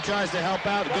 Worthy tries to help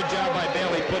out. Good job by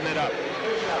Bailey putting it up.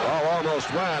 Oh,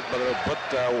 almost went, but it put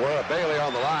Bailey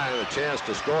on the line, a chance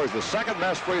to score. He's the second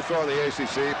best free throw in the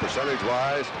ACC,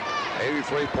 percentage-wise,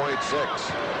 83.6.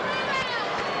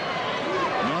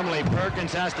 Normally,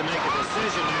 Perkins has to make a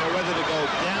decision here whether to go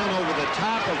down over the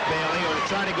top of Bailey or to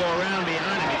try to go around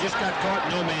behind him. He just got caught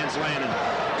in no man's land.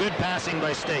 Good passing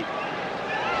by State.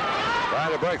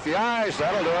 Trying to break the ice.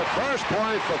 That'll do it. First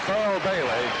point for Thurl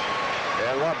Bailey.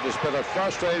 And what has been a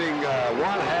frustrating 1/2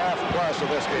 plus of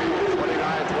this game,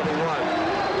 29-21.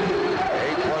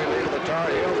 8-point lead of the Tar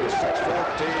Heels with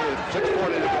 6:40 to go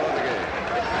in the game.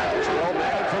 Still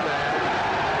man for man.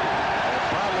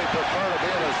 They'd probably prefer to be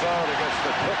in a zone against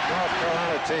the quick North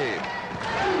Carolina team.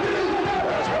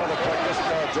 That's one of the quickest.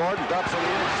 Jordan dumps on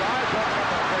the inside.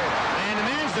 And the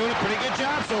man's doing a pretty good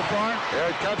job so far. Here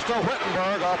it comes to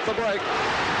Wittenberg off the break.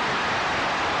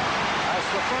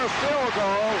 The first field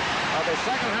goal of the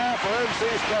second half for NC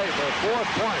State. Their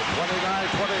fourth point,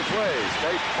 29-23.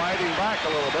 State fighting back a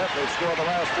little bit. They've scored the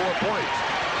last 4 points.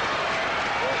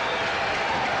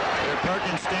 And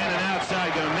Perkins standing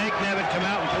outside, going to make Nevitt come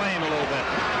out and play him a little bit.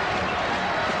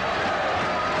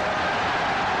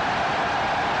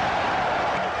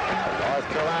 North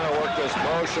Carolina worked this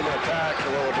motion attack a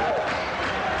little bit.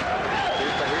 Keep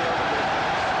the heat on the bench.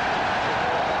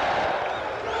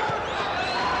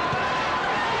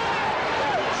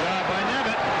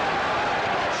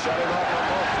 Shut him up on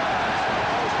both sides.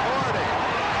 Almost 40.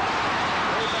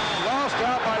 Rebound lost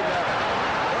out by Nevitt.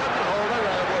 Couldn't hold it,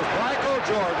 and it was Michael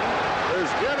Jordan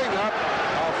who's giving up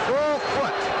a full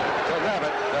foot to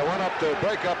Nevitt that went up to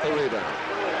break up the rebound.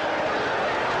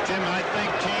 Jim, I think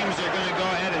teams are going to go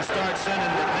ahead and start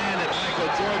sending the man that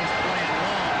Michael Jordan's playing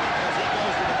long because he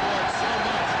goes to the board so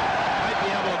much. Might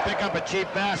be able to pick up a cheap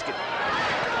basket.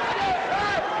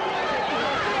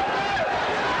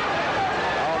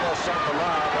 Something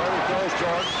loud. There goes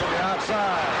Jordan from the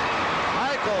outside.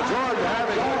 Michael Jordan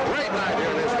having a great night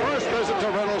here in his first visit to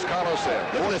Reynolds Coliseum.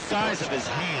 Look at the size of his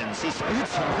hands. He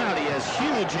splits them out. He has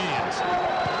huge hands.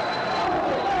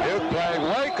 Duke playing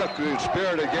Wake, a good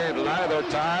spirited game tonight. They're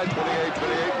tied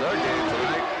 28-28 in their game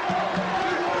tonight.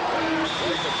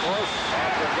 Wake, of course,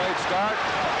 after a great start,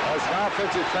 has an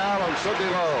offensive foul on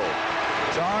Sidney Lowe.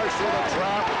 Charged with a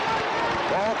trap.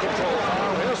 Ball control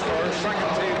foul. His first, second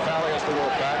team foul against the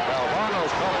Wolfpack.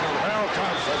 Valvano's calling on Harold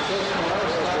Thompson.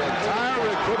 The entire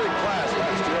recruiting class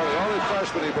last year. The only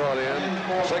freshman he brought in.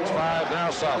 6'5",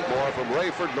 now sophomore from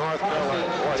Rayford, North Carolina.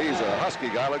 Boy, he's a husky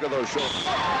guy. Look at those shoulders.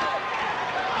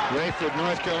 Rayford,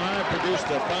 North Carolina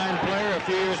produced a fine player a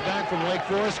few years back from Wake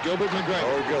Forest, Gilbert McGregor.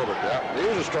 Oh, Gilbert, yeah. He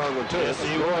was a strong one, too. Yes,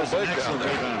 he was an excellent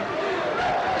rebounder.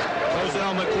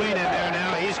 Roselle McQueen in there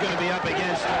now. He's going to be up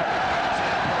against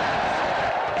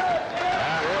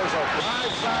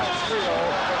side steal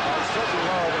by Sidney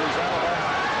Lowe, but he's out of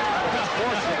bounds.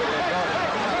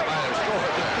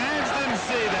 The fans didn't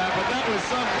see that, but that was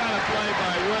some kind of play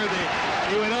by Worthy.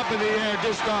 He went up in the air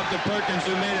just off to Perkins,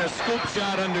 who made a scoop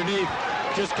shot underneath,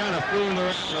 just kind of fooling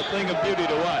around, a thing of beauty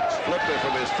to watch. Flipped it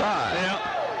from his thigh.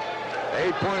 Yeah.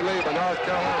 8-point lead by North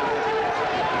Carolina.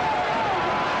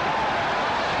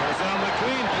 Roselle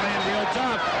McQueen playing real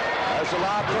tough. That's a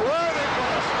lob to Worthy.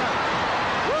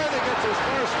 Worthy gets his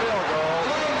first field goal.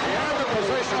 He had the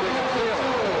position, he can feel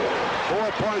it.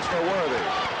 4 points for Worthy.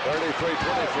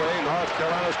 33-23. North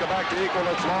Carolina's come back to equal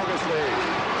its longest lead.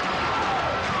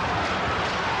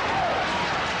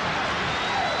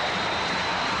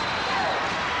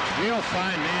 Real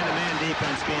fine man-to-man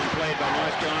defense being played by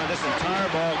North Carolina this entire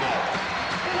ball game.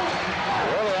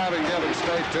 Really haven't given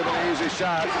State too many easy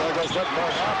shots. There goes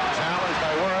Wittenberg up, challenged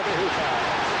by Worthy, who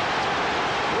fouls.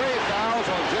 3 fouls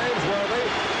on James Worthy.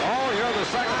 All here in the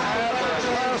second half.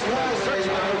 The last 6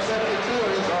 minutes.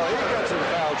 So he gets in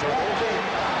foul trouble.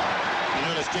 You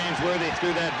notice James Worthy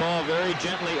threw that ball very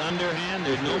gently underhand.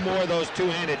 There's no more of those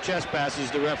two-handed chest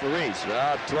passes to referees.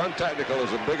 To untechnical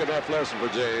is a big enough lesson for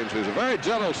James, who's a very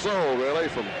gentle soul, really,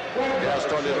 from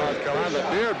Gastonia, North Carolina. The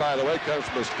beard, by the way, comes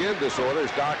from a skin disorder.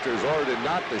 His doctors ordered him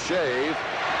not to shave.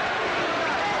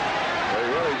 But he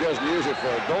really doesn't use it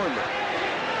for adornment.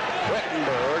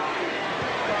 Wittenberg,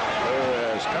 who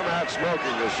has come out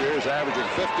smoking this year, is averaging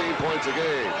 15 points a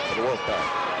game for the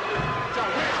Wolfpack.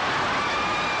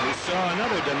 We saw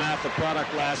another DeMatha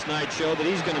product last night show that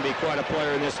he's going to be quite a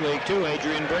player in this league, too.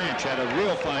 Adrian Branch had a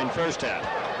real fine first half.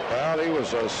 Well, he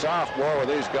was a sophomore when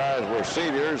these guys were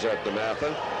seniors at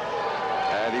DeMatha,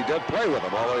 and he did play with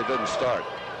them, although he didn't start.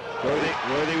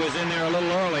 Worthy was in there a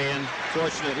little early, and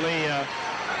fortunately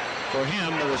for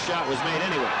him, the shot was made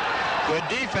anyway. Good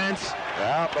defense.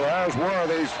 Yeah, but there's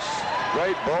Worthy's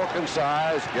great bulk and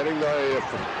size, getting the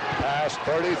pass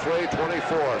 33-24. North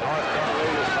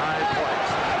Carolina is 9 points.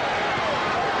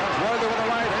 Here comes Worthy with the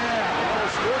right hand. A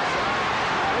little scoop shot.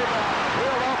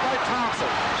 Peeled off by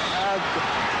Thompson. And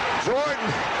Jordan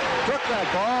took that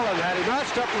ball, and had he not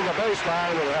stepped on the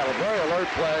baseline, would have had a very alert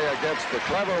play against the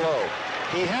clever Lowe.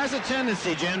 He has a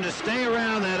tendency, Jim, to stay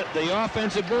around the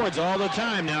offensive boards all the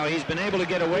time. Now, he's been able to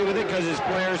get away with it because his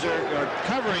players are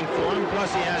covering for him,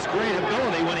 plus he has great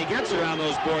ability when he gets around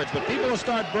those boards. But people will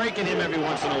start breaking him every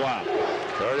once in a while.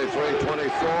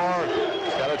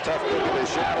 33-24. Got a tough look at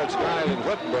his shot. It's Nile and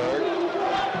Wittenberg.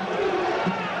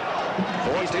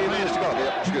 14 minutes to go.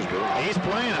 Yep, excuse me. He's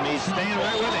playing him. He's staying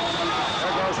right with him.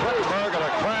 There goes Wittenberg in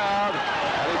a crowd,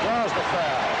 and he draws the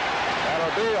foul.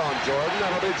 That'll be on Jordan.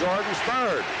 That'll be Jordan's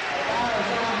third.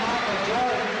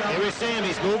 Here we see him.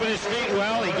 He's moving his feet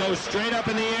well. He goes straight up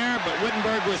in the air, but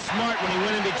Wittenberg was smart when he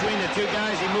went in between the two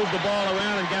guys. He moved the ball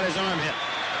around and got his arm hit.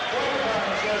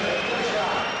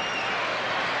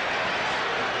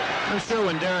 I'm sure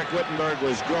when Derek Wittenberg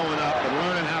was growing up and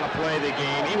learning how to play the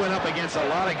game, he went up against a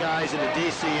lot of guys in the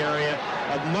D.C. area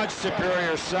of much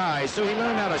superior size, so he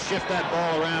learned how to shift that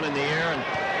ball around in the air, and,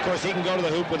 of course, he can go to the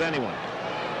hoop with anyone.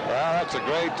 Well, that's a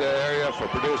great area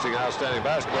for producing outstanding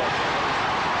basketball.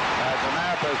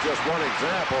 DeMatha is just one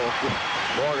example.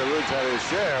 Morgan Woods had his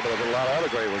share, but there's a lot of other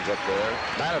great ones up there.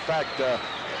 Matter of fact,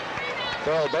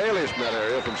 Phil Bailey's from that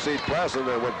area, from Seat Pleasant,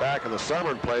 and went back in the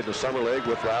summer and played in the summer league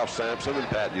with Ralph Sampson and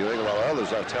Pat Ewing and a lot of others.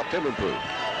 That's helped him improve.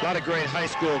 A lot of great high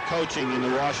school coaching in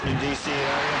the Washington, D.C.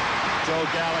 area. Joe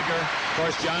Gallagher. Of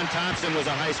course, John Thompson was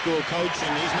a high school coach,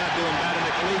 and he's not doing bad in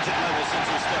the collegiate level since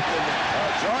he stepped in there.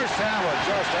 Georgetown was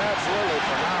just absolutely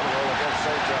phenomenal against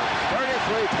St.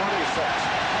 John's. 33-26.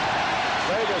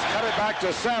 Vegas cut it back to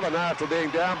 7 after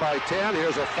being down by 10.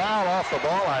 Here's a foul off the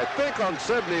ball, I think, on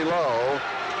Sidney Lowe.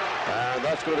 And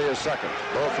that's going to be his second,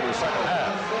 both in the second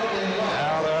half.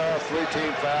 Now there are 3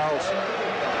 team fouls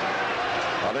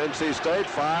on NC State,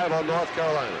 5 on North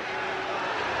Carolina.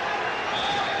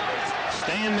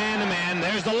 Staying man-to-man.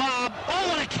 There's the lob. Oh,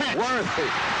 what a catch! Worthy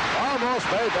almost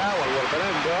made that one. Would have been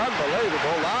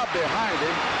unbelievable. Lob behind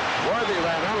him. Worthy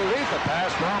ran underneath the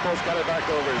pass and almost got it back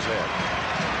over his head.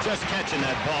 Just catching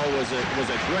that ball was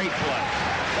a great play.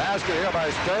 Basket here by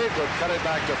State would cut it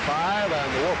back to 5, and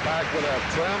the Wolfpack would have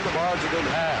trimmed the margin in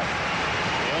half.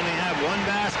 They only have one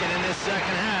basket in this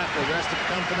second half. The rest have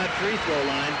come from that free throw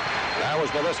line. That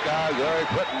was by this guy, Derek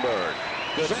Wittenberg.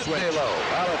 Good switch. Low,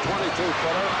 out of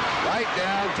 22-footer, right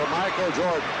down to Michael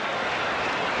Jordan.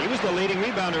 He was the leading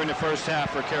rebounder in the first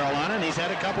half for Carolina, and he's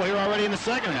had a couple here already in the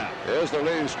second half. Here's the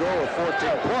leading scorer with 14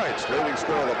 points. Leading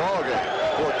scorer of the ball game.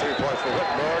 14 points for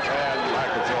Wittenberg and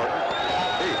Michael Jordan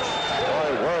each. Boy,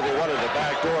 Worthy wanted the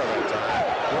back door that time.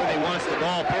 Worthy wants the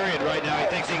ball, period, right now. He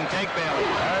thinks he can take Bailey.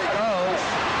 There he goes.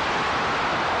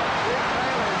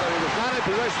 But he was not in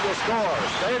position to score.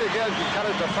 State again can cut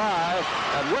it to 5,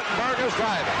 and Wittenberg is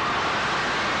driving.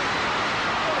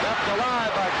 Left alive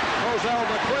by Roselle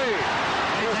McQueen.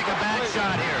 He take a bad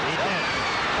shot here. He did.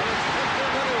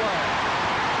 Anyway.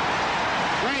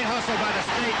 Great hustle by the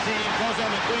State team. Roselle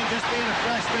McQueen, just being a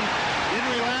freshman,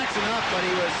 didn't relax enough, but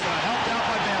he was helped out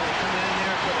by Bailey coming in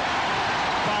there for the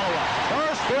follow-up.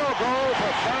 First field goal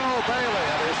for Farrell Bailey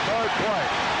at his third point.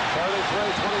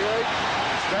 33-28.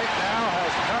 State now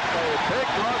has cut a big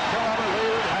North Carolina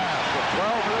lead in half with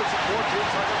 12 minutes and 14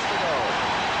 seconds to go.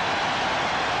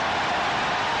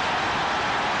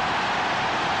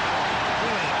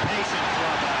 Really a patient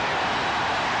club out here.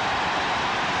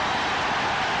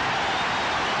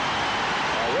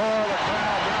 A roar of the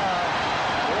crowd now.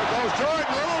 Here goes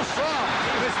Jordan, a little soft.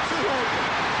 He was too open.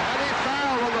 And he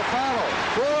fouled on the follow.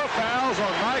 4 fouls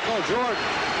on Michael Jordan.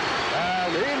 And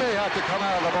he may have to come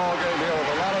out of the ball game here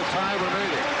with a lot of time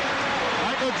remaining.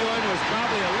 Michael Jordan was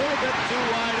probably a little bit too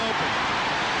wide open.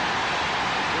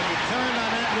 When he turned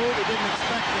on that move. He didn't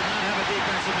expect to not have a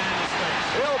defensive man in his face.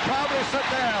 He'll probably sit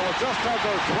down with just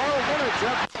under 12 minutes,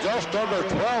 Jeff. Just under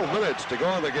 12 minutes to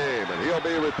go in the game, and he'll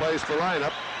be replaced for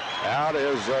lineup. Out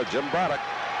is Jim Braddock.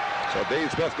 So Dean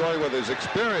Smith going with his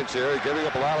experience here, giving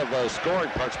up a lot of scoring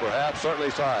punch, perhaps,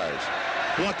 certainly size.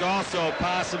 Look also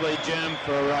possibly, Jim,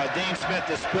 for Dean Smith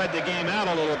to spread the game out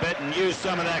a little bit and use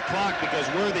some of that clock, because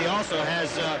Worthy also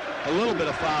has a little bit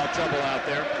of foul trouble out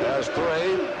there. Has 3,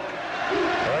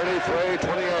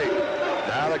 33-28.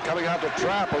 Now they're coming out to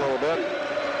trap a little bit,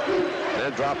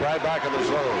 then drop right back in the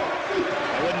zone.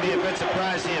 I wouldn't be a bit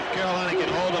surprised if Carolina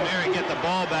can hold them here and get the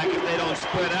ball back if they don't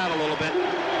spread out a little bit,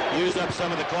 use up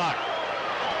some of the clock.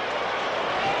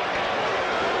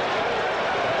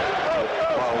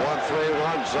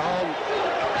 1-3-1 zone.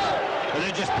 But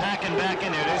they're just packing back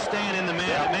in there. They're staying in the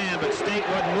man-to-man, but State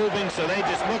wasn't moving, so they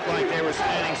just looked like they were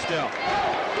standing still.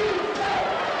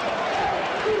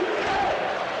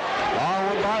 Long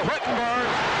one by Wittenberg.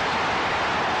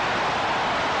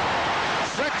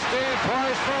 16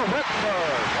 points for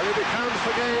Wittenberg, and he becomes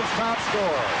the game's top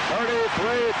scorer.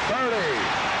 33-30.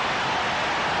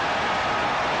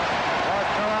 North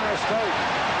Carolina State.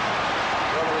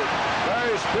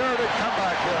 Very spirited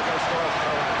comeback here against North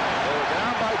Carolina. They were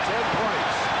down by 10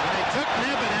 points. When they took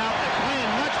Niven out, they're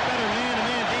playing much better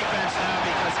man-to-man defense now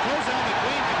because Cozell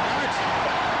McQueen can guard some.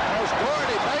 There's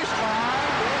Gordy baseline.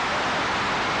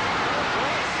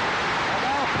 And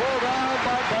now pulled down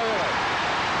by Bailey.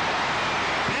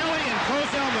 Bailey and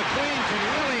Cozell McQueen can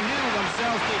really handle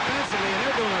themselves defensively, and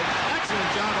they're doing an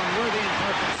excellent job on Worthy and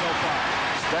Perkins so far.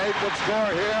 State would score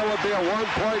here would be a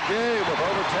 1-point game with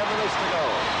over 10 minutes to go.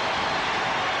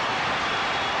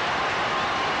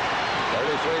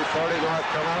 33-30 North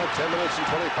Carolina, 10 minutes and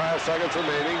 25 seconds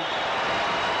remaining.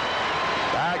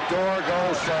 Back door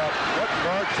goes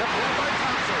Wittenberg, tipped in by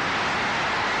Thompson.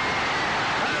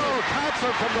 Now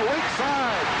Thompson from the weak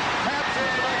side. Taps in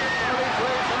to make it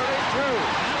 33-32.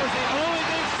 That was the only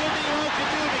thing Sidney Lowe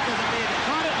could do, because if they had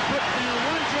caught it and put down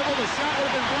one dribble, the shot would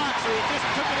have been blocked, so he just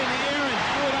took it in the air and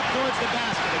threw it up towards the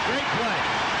basket. A great play.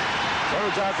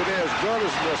 Turns out to be as good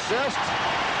as an assist.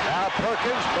 Now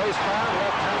Perkins, baseline,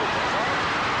 left-handed control.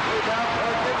 Rebound,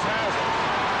 Perkins has it.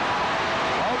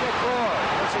 On the floor,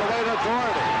 gets it away to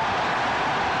Gordy.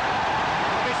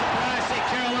 I'd be surprised to see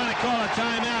Carolina call a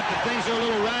timeout, but things are a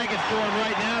little ragged for them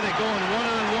right now. They're going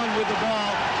one-on-one with the ball.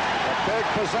 A big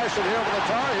possession here for the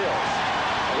Tar Heels.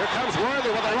 Here comes Worthy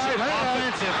with the right hand.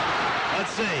 Offensive.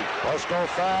 Let's see. Fusco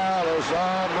foul is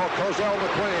on Cozell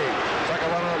McQueen. Second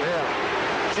one on him.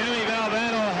 Jimmy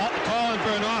Valvano calling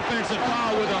for an offensive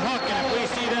foul with a hook, and if we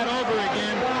see that over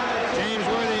again, James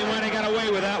Worthy might have got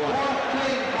away with that one.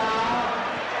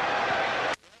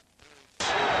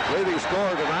 Leading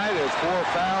scorer tonight is 4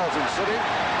 fouls in City.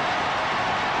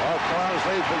 North Carolina's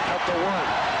lead's been cut to 1.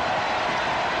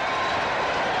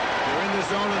 They're in the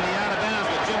zone in the out of bounds,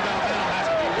 but Jim Valvano has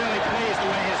to be really pleased the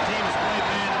way his team has played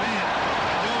man-to-man.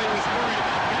 I know he was worried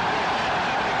about getting to that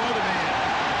and having to go to man.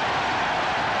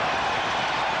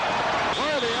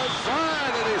 Worthy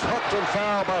outside, and he's hooked and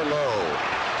fouled by Lowe.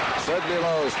 Sidney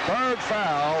Lowe's 3rd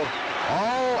foul,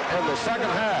 all in the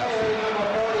second half.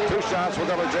 2 shots will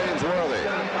go to James Worthy.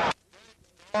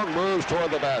 Long moves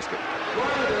toward the basket.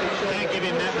 Can't give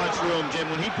him that much room, Jim.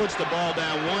 When he puts the ball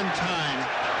down one time,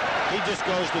 he just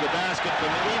goes to the basket from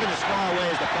even as far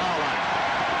away as the foul line.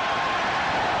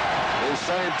 These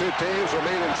same 2 teams will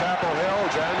meet in Chapel Hill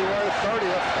January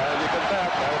 30th, and you can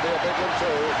bet that'll be a big one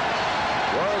too.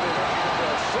 Worthy looking into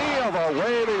a sea of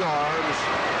waving arms.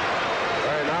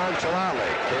 Very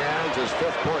nonchalantly, cans his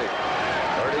 5th point.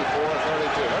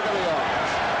 34-32. Look at the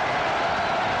offense.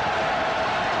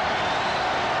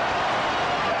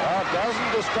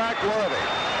 Doesn't distract Worthy.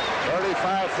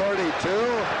 35-32.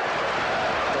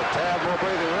 A tad more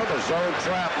breathing room. A zone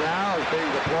trap now is being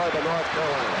deployed by North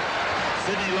Carolina.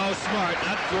 Sidney Lowe smart,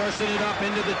 not forcing it up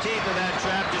into the teeth of that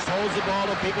trap, just holds the ball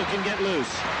so people can get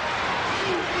loose.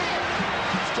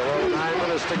 Still over 9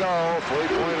 minutes to go.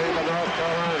 3-point lead by North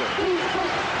Carolina.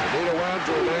 They need a win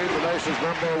to remain the nation's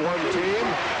 #1 team.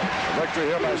 A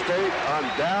victory here by State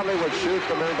undoubtedly would shoot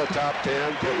them into the top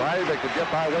 10, provided they could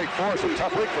get by Wake Forest. A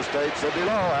tough week for State. Sidney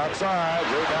Lowe outside.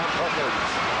 Rebound Perkins.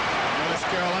 North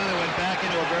Carolina went back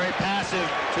into a very passive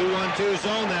 2-1-2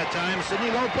 zone that time.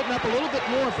 Sidney Lowe putting up a little bit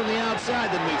more from the outside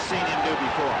than we've seen him do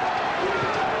before.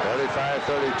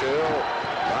 35-32.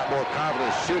 A lot more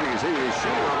confidence shooting. He's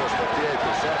shooting almost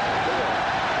 58%.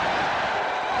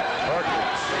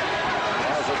 Perkins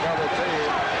has a double team.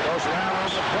 Goes around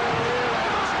on the play.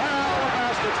 Foul. The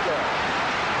basket's good.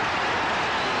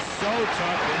 So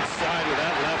tough inside with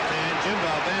that left hand. Jim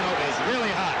Valvano is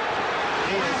really hot.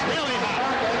 He is really hot.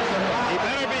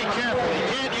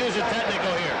 use a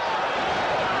technical here.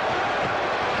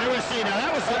 Here we see. Now,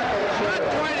 that was not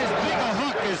quite as big a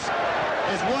hook as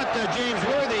what James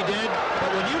Worthy did,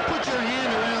 but when you put your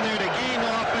hand around there to gain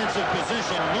offensive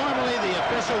position, normally the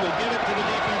official will give it to the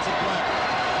defensive player.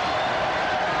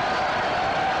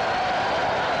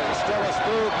 It's still a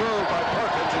smooth move by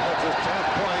Perkins. He gets his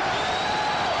 10th point.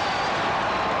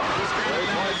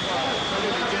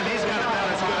 He's got about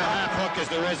as good a half hook as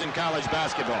there is in college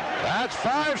basketball. That's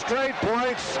 5 straight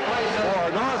points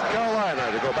for North Carolina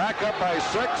to go back up by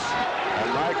 6. And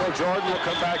Michael Jordan will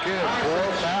come back in.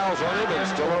 4 fouls on him and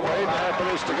still over 8.5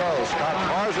 minutes to go. Scott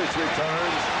Parsons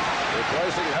returns,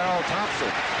 replacing Harold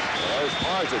Thompson. There's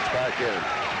Parsons back in.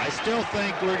 I still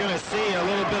think we're going to see a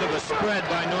little bit of a spread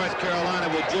by North Carolina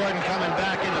with Jordan coming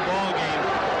back in the ball game.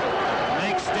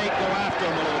 Make State go after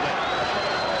him a little bit.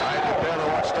 Might depend on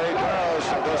what State does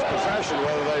on this possession,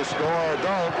 whether they score or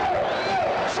don't.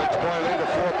 6-point lead to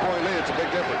 4-point lead, it's a big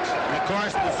difference. And of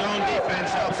course, the zone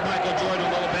defense helps Michael Jordan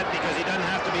a little bit because he doesn't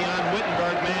have to be on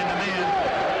Wittenberg man-to-man.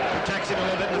 Protects him a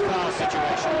little bit in the foul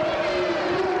situation.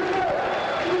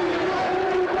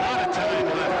 A lot of time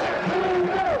left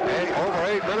there. Over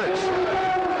 8 minutes.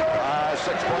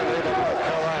 6-point lead of North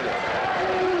Carolina.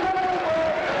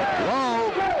 Low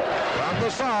from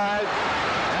the side.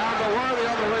 Down to Worthy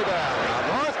on the rebound.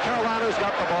 Now North Carolina's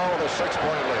got the ball with a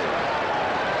 6-point lead.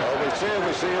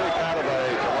 We see any kind of a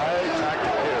delay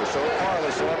tactic here. So far,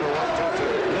 this is number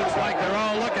 1-2-2. Looks like they're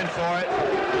all looking for it.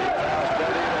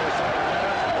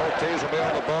 Both teams will be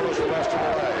on the bonus the rest of the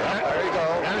way. There you go.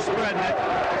 They're spreading it.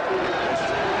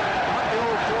 Not the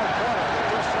old four-quarter.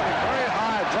 Just very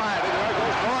high driving. There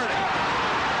goes Gordy.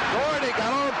 Gordy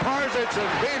got on Parsons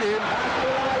and beat him.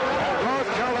 And North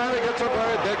Carolina gets a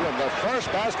very big one. The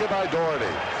first basket by Doherty.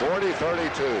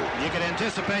 40-32. You can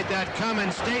anticipate that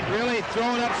coming. State really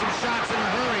throwing up some shots in a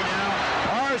hurry now.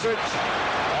 Parsons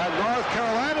and North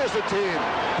Carolina's the team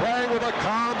playing with a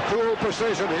calm, cool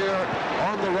precision here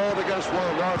on the road against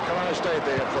North Carolina State.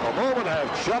 They, for the moment, have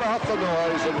shut off the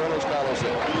noise in Willis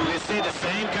Coliseum. You see the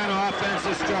same kind of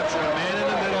offensive structure. A man in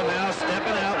the middle now,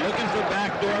 stepping out, looking for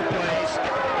backdoor plays.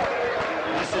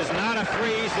 This is not a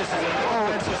freeze. This is an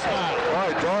offensive style.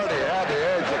 Boy, Doherty had the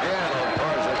edge again on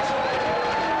Parsons.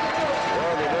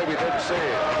 Well, they maybe didn't see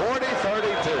it.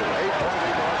 40-32. 8-point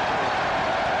lead.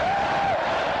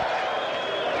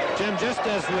 Jim, just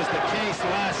as was the case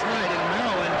last night in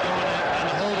Maryland, going and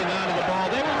holding on to the ball,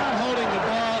 they were not holding the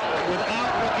ball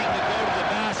without looking to go to the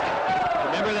basket.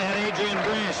 Remember, they had Adrian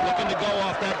Branch looking to go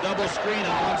off that double screen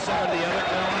on one side or the other.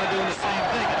 Carolina doing the same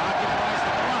thing. It occupies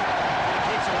the clock. It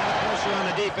keeps a lot of pressure on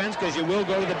the defense because you will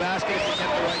go to the basket if you get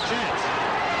the right chance.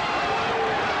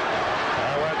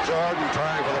 There went Jordan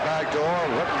trying for the back door.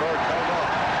 Wittenberg came off.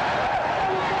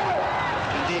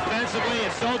 And defensively,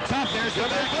 it's so tough. There's the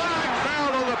back. Black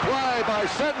fouled on the play by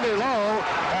Sidney Lowe,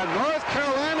 and North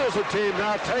Carolina's a team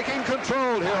now taking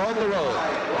control here on the road.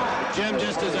 Jim,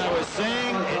 just as I was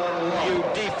saying, you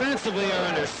defensively are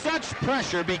under such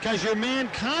pressure because your man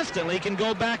constantly can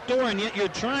go backdoor, and yet you're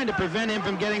trying to prevent him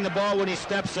from getting the ball when he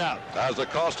steps out. That was a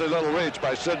costly little reach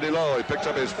by Sidney Lowe. He picks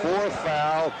up his 4th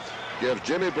foul, gives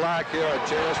Jimmy Black here a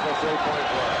chance for a 3-point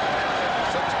play.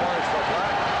 6 points for Black.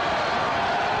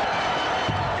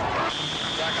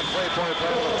 Second 3-point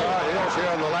play for the Tar Heels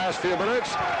here in the last few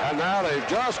minutes, and now they've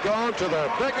just gone to their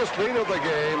biggest lead of the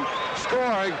game,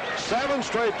 scoring 7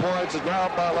 straight points, is now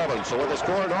up by 11. So with the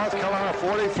score, North Carolina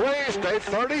 43, State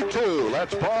 32.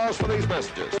 Let's pause for these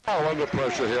messages. All under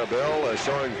pressure here, Bill,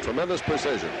 showing tremendous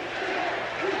precision.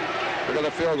 Look at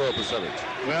the field goal percentage.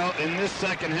 Well, in this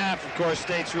second half, of course,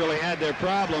 State's really had their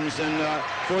problems, and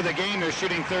for the game, they're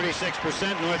shooting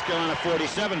 36%, North Carolina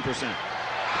 47%.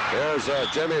 Here's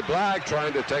Jimmy Black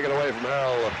trying to take it away from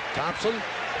Harold Thompson.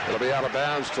 It'll be out of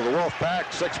bounds to the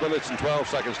Wolfpack. 6 minutes and 12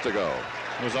 seconds to go.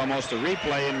 It was almost a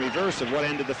replay in reverse of what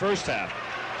ended the first half.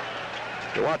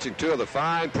 You're watching two of the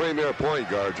fine premier point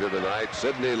guards here tonight,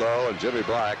 Sidney Lowe and Jimmy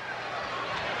Black.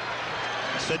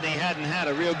 Sidney hadn't had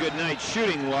a real good night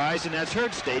shooting-wise, and that's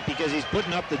hurt State because he's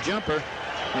putting up the jumper.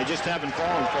 They just haven't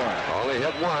fallen for it. Only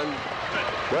hit one.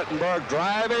 Wittenberg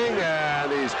driving,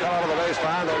 and he's cut out of the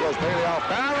baseline. There goes Bailey off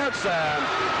balance, and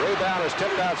rebound is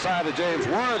tipped outside to James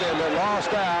Worthy and then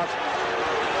lost out.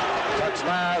 Touch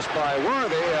last by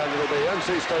Worthy, and it'll be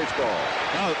NC State's ball.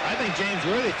 Oh, I think James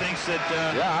Worthy thinks that...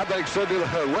 yeah, I think Sidney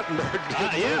Wittenberg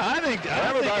did. Yeah, I think...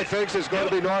 Everybody thinks it's going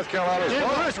to be North Carolina's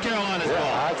ball. North Carolina's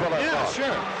ball. That's what I thought. Yeah,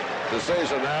 sure.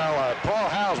 Decision now. Paul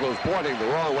Hausman was pointing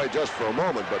the wrong way just for a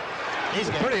moment, but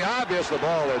it's pretty obvious the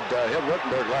ball had hit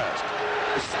Wittenberg last.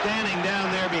 Standing down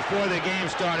there before the game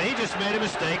started, he just made a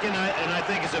mistake, and I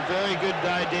think it's a very good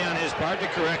idea on his part to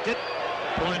correct it.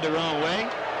 Pointed the wrong way.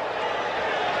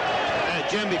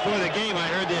 Jim, before the game, I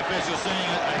heard the officials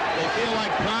saying they feel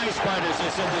like prize fighters.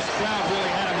 They said this crowd really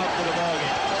had them up for the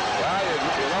ballgame. Well,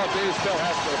 you know, Dean still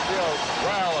has to feel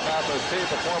well about those team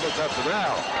performance up to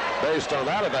now, based on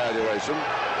that evaluation.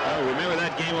 Oh, remember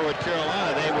that game over at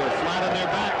Carolina? They were flat on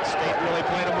their back. State really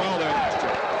played them well there last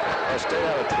year. State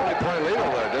had a 20-point lead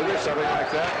over there, didn't they? Something like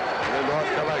that. And then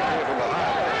North Carolina came from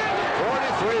behind.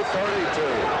 43-32.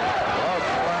 North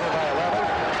Carolina by 11.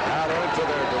 Now they're into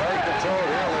their delay control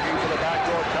here, looking for the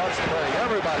backdoor cuts, playing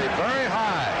everybody very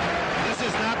high.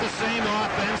 This is not the same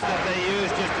offense that they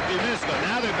used just a few minutes ago.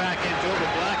 Now they're back into it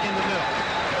with Black in the middle.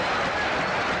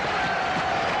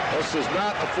 This is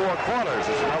not the four quarters.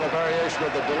 It's another variation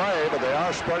of the delay, but they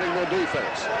are spreading their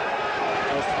defense.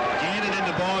 Gannon in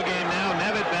the ball game now.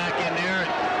 Nevitt back in there.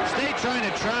 State trying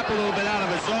to trap a little bit out of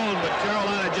his zone, but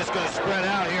Carolina just going to spread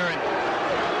out here, and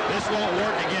this won't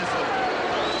work against them.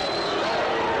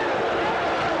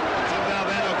 Jim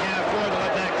Valvano can't afford to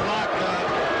let that clock go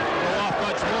off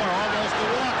much more. Almost a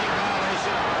walking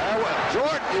violation.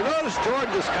 Jordan, you notice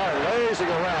Jordan just kind of lazing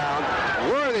around.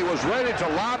 Worthy was ready to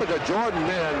lob it to Jordan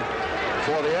in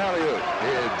for the alley-oop.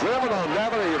 He had driven on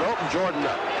Nevitt. He had opened Jordan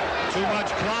up. Too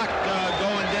much clock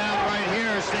going down right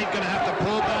here. State going to have to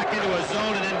pull back into a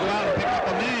zone and then go out and pick up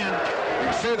a man.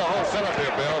 You can see the whole setup here,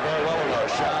 Bill, very well in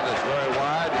our shot. It's very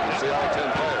wide. You can see all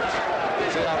 10 players. You can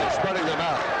see how they're spreading them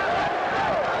out.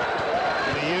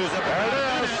 Going to use up. There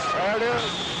it is. There it is.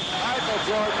 Michael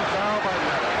Jordan foul by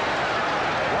Nevitt.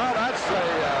 Well, that's the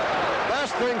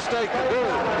best thing State can do.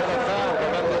 Get a foul to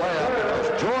prevent the layup.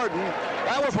 Because Jordan,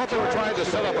 that was what they were trying to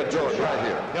set up with Jordan right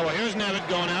here. Yeah, well, here's Nevitt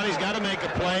going out. He's got to make a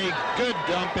play. Good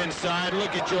dump inside.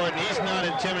 Look at Jordan. He's not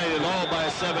intimidated at all by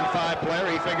a 7'5 player.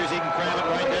 He figures he can cram it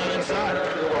right down inside.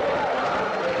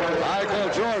 Michael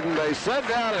Jordan, they said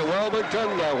down in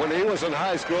Wilmington when he was in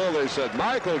high school, they said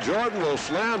Michael Jordan will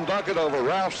slam dunk it over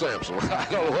Ralph Sampson. I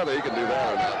don't know whether he can do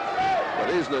that or not. But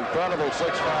he's an incredible 6'5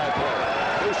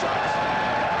 player. 2 shots.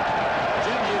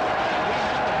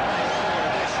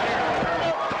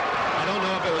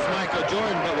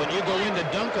 Jordan, but when you go in to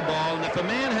dunk a ball, and if a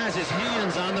man has his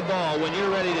hands on the ball when you're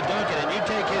ready to dunk it, and you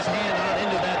take his hand out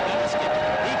into that basket,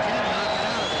 he can knock it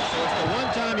out of there. So it's the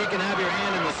one time you can have your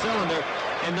hand in the cylinder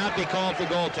and not be called for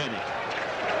goaltending.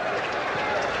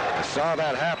 I saw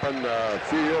that happen a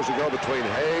few years ago between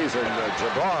Hayes and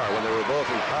Jabbar when they were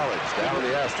both in college down in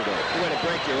the Astrodome. You got to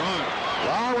break your arm.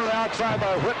 Lowered outside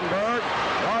by Wittenberg.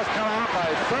 North Carolina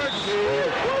by 13,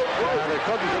 and they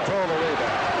couldn't control the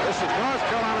rebound. This is North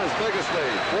Carolina's biggest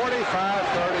lead,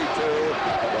 45-32,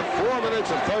 with 4 minutes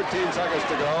and 13 seconds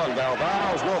to go, and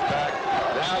Valvano's Wolfpack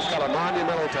now has got a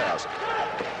monumental task.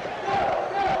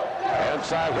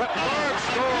 Inside, Wittenberg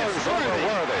scores over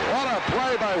Worthy. What a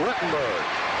play by Wittenberg.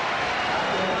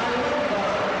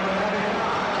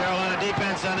 Carolina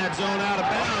defense on that zone out of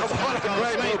bounds. What a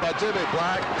great move by Jimmy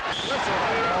Black. This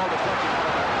is all deflected.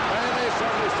 And they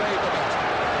certainly saved the basket.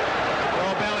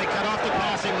 Earl Bailey cut off the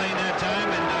passing lane that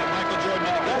time, and Michael Jordan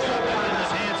did a good job getting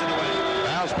his hands in the way.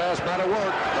 Bounce pass might have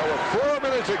worked. There were 4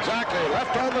 minutes exactly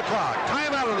left on the clock.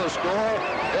 Time out of the score.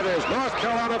 It is North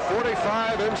Carolina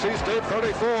 45, NC State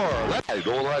 34. They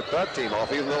don't like that team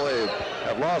off, even though they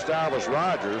have lost Alvis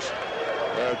Rogers.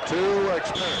 They're too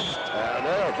experienced, and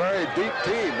they're a very deep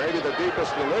team, maybe the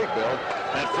deepest in the league, Bill.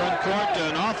 That front court,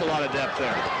 an awful lot of depth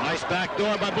there. Nice back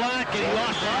door by Black, and he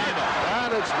lost the handle.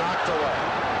 And it's knocked away.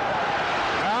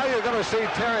 Now you're going to see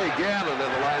Terry Gannon in the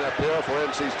lineup here for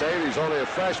NC State. He's only a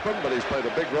freshman, but he's played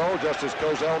a big role, just as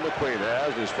Cozell McQueen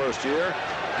has in his first year.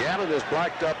 Gannon is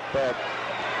blacked up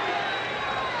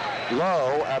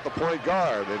low at the point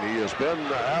guard, and he has been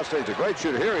outstanding. He's a great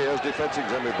shooter. Here he is, defending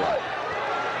Jimmy Black.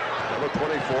 Number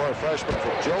 24, a freshman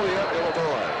from Joliet,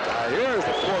 Illinois. Now here's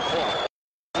the fourth quarter.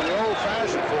 The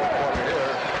old-fashioned fourth quarter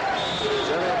here.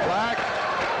 Jimmy Black,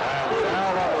 and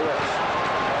foul on the wrist.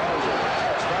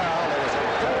 Next foul, it was a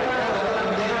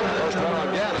first one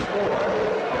on Gannon.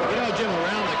 You know, Jim,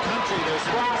 around the country, there's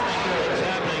some interesting things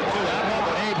happening, too. How about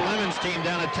when Abe Lemon's team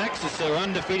down in Texas, they're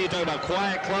undefeated. Talk about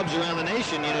quiet clubs around the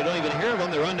nation. You know, don't even hear of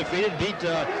them. They're undefeated. Beat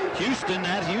Houston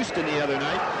at Houston the other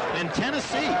night. And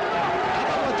Tennessee. How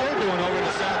about what they're doing over in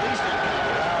the Southeast?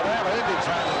 They have an Indian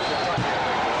side of Kentucky.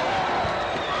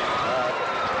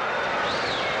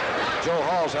 Joe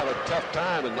Hall's had a tough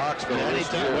time in Knoxville.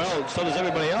 Yeah, well, so does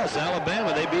everybody else.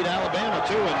 Alabama, they beat Alabama,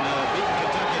 too. And beating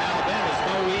Kentucky and Alabama is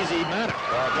no easy matter.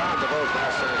 John DeVoe's now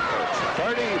same coach.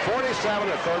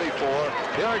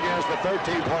 47-34. Here against the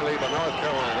 13-point lead by North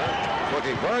Carolina.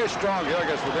 Looking very strong here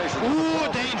against the nation. Ooh,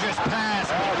 dangerous pass.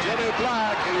 Jimmy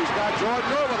Black, and he's got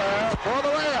Jordan over there for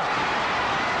the layup.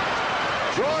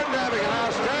 Jordan having an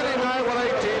outstanding night with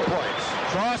 18 points.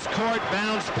 Cross-court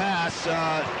bounce pass.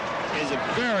 This is a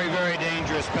very, very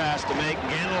dangerous pass to make.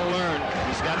 Gannon will learn.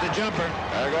 He's got the jumper.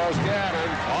 There goes Gannon.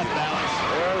 Off balance.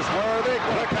 There's Worthy.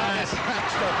 Quick pass to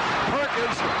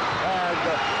Perkins. And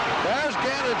there's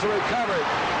Gannon to recover it.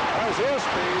 There's his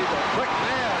speed. A quick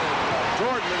man. And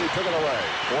Jordan, and he took it away.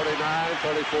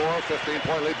 49-34,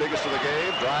 15-point lead, biggest of the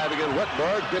game. Driving in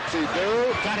Wittenberg. Dipsy do.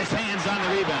 Got his hands on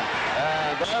the rebound.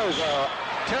 And that was a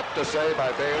tip to say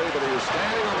by Bailey, but he was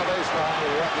standing on the baseline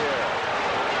and went in the air.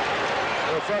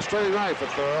 A frustrating night for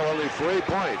Thurl, only 3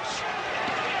 points.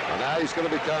 And now he's going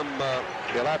to become,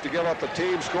 he'll have to give up the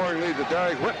team scoring lead to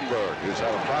Derek Wittenberg, who's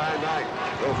had a fine night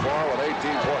so far with 18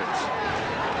 points.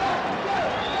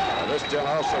 And this Jill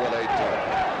also with 18.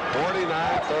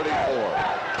 49-34.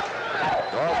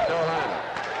 North Carolina.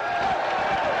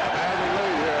 Commanding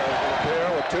lead here is going to appear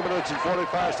with 2 minutes and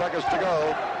 45 seconds to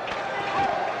go.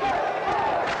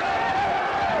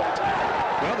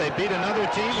 Well, they beat another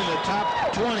team in the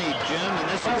top 20, Jim, and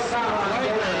this is quite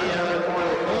a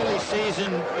early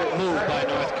season move by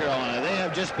North Carolina. They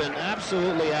have just been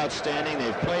absolutely outstanding.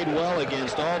 They've played well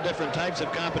against all different types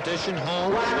of competition,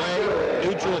 home, away,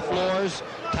 neutral floors,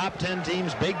 top 10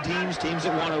 teams, big teams, teams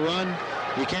that want to run.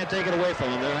 You can't take it away from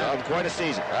them. They're having quite a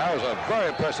season. That was a very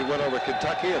impressive win over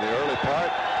Kentucky in the early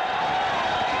part.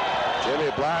 Jimmy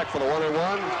Black for the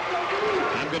 1-1.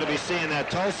 I'm going to be seeing that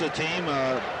Tulsa team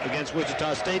against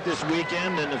Wichita State this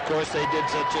weekend, and of course they did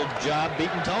such a job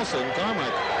beating Tulsa and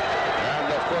Carmichael. And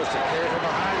of course it came from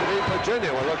behind to beat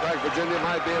Virginia. Well, it looked like Virginia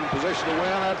might be in position to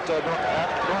win at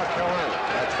North Carolina.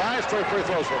 That's 5 straight free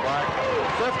throws for Black.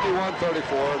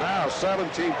 51-34. Now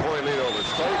 17-point lead over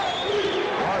State.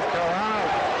 North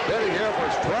Carolina bidding here for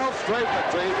its 12th straight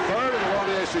victory. Third in the world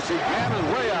in the ACC. Gannon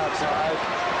way outside.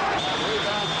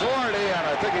 Rebound Doherty, and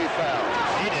I think he fouled.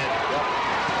 He did. Yep.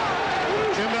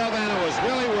 Jim Valvano was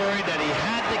really worried that he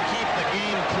had to keep the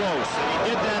game close, and he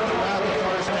did that throughout the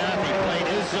first half. He played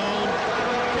his zone,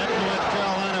 kept North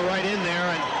Carolina right in there,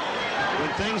 and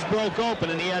when things broke open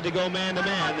and he had to go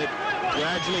man-to-man, it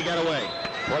gradually got away.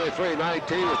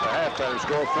 23-19 was the halftime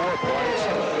score, 4 points.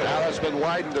 Now that's been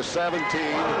widened to 17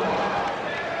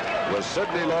 with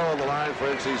Sidney Lowe on the line for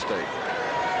NC State.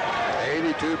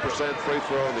 82% free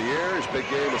throw in the year. His big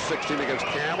game was 16 against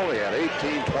Campbell. He had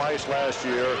 18 twice last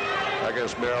year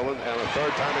against Maryland and a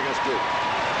third time against Duke.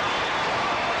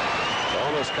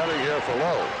 Bonus coming here for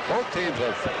Lowe. Both teams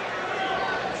have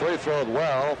free throwed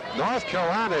well. North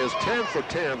Carolina is 10 for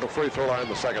 10 the free throw line in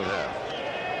the second half.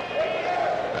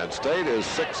 And State is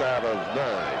 6 out of 9.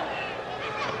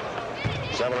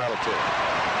 7 out of 10.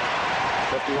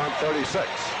 51-36.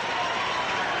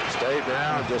 State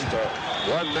now just a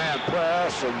one-man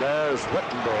press, and there's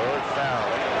Wittenberg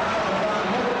fouling.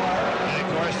 And of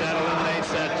course, that eliminates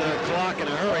that clock in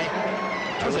a hurry.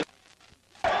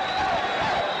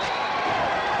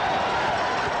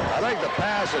 I think the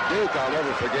pass at Duke, I'll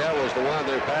never forget, was the one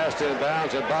they passed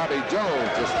inbounds, and Bobby Jones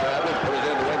just grabbed it, put it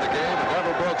in to win the game, and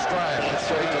never broke stride. That's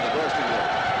straight to the dressing room.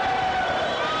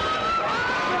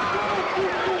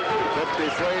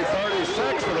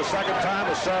 53-36 for the second time,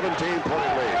 a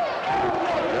 17-point lead.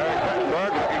 Derek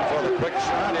Wittenberg looking for the quick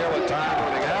shot here with time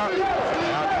running out.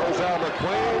 Now Cozell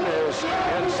McQueen is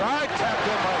inside, tapped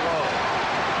in by Lowe.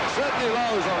 Sidney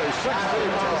Lowe's only 6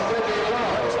 feet tall.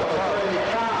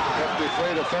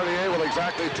 53-38 with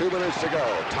exactly 2 minutes to go.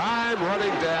 Time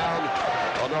running down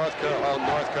on North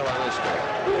Carolina's score.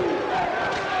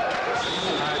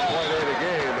 9.8 a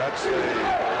game. That's the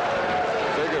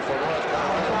figure for North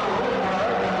Carolina.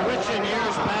 Which in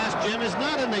years past, Jim, is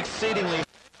not an exceedingly...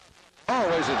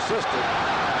 Always insisted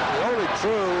the only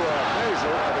true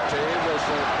measure of a team was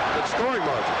its scoring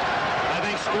margin. I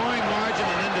think scoring margin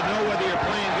and then to know whether you're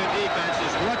playing good defense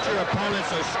is what your opponents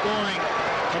are scoring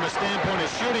from a standpoint of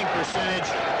shooting percentage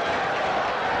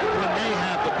when they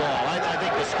have the ball. I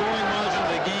think the scoring margin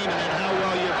of the game and then how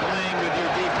well you're playing with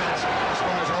your defense as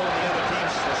far as holding the other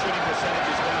team's shooting percentage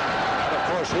is down. And of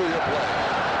course who you're playing.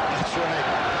 That's right.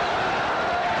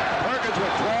 Perkins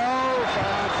with 12,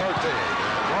 found 13.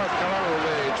 North Carolina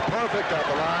remains perfect at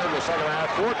the line in the second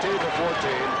half, 14 for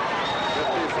 14.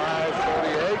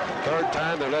 55-38. Third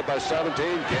time they're led by 17.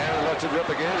 Gannon lets it rip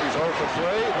again. He's 0 for 3.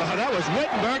 Well, that was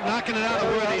Wittenberg knocking it out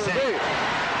of Worthy's hand.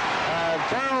 And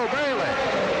Farrell Bailey,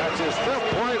 that's his 5th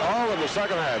point, all in the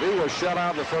second half. He was shut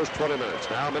out in the first 20 minutes.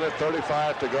 Now a minute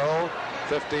 35 to go.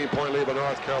 15-point lead by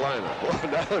North Carolina.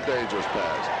 Another dangerous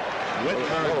pass.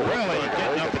 Wittenberg really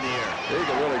getting up in the air. He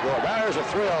can really go. There's a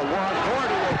 3-on-1.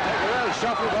 Gordon will take it in,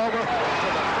 shuffle it over to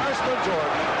the freshman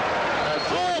Jordan.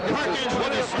 Perkins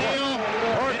with a steal.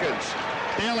 Perkins.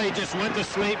 Bailey just went to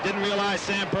sleep, didn't realize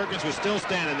Sam Perkins was still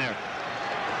standing there.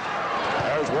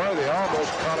 There's Worthy,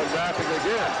 almost caught him napping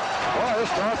again. Boy,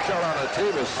 this North Carolina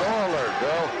team is so alert,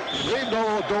 Bill. Leave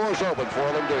no doors open for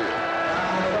them, do you?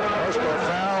 Personal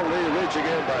foul, Lee reaching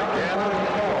in by Gannon.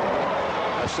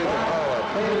 I see the call of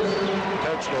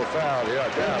intentional foul here.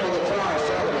 Down to the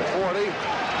 57-40.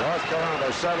 North Carolina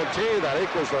by 17. That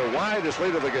equals their widest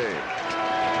lead of the game.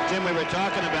 Jim, we were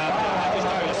talking about, I was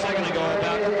talking a second ago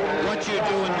about what you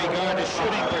do in regard to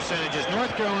shooting percentages.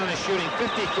 North Carolina is shooting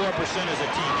 54% as a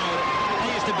team. You know,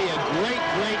 that used to be a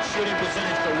great shooting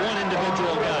percentage for one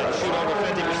individual guy to shoot over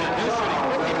 50%. They're shooting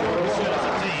 54% as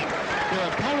a team. Their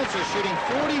opponents are shooting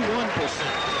 41%.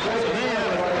 So they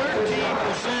have a 13%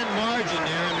 margin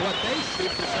there in what they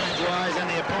shoot percentage-wise and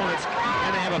the opponents,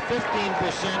 and they have a 15%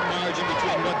 margin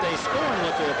between what they score and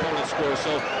what their opponents score.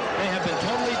 So they have been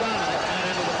totally dominant at that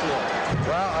end of the floor.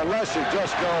 Well, unless you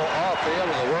just go off the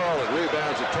end of the world and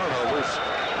rebounds and turnovers,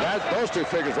 those two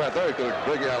figures right there could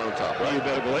bring you out on top, right? You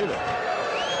better believe it.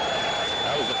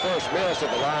 That was the first miss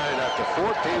at the line after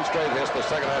 14 straight hits in the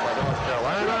second half by North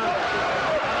Carolina.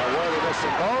 Worthy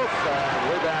missing both,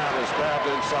 and rebound is grabbed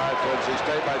inside for NC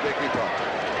State by Dickie Proctor.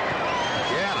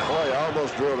 Yeah, boy,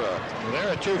 almost drew it up.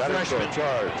 There are two freshmen.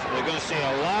 Charge. They're going to see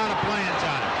a lot of playing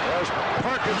time. There's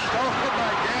Perkins stolen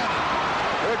by Gannon.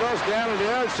 Here goes Gannon the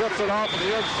edge, ships it off to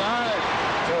the inside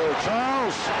to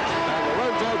Charles. And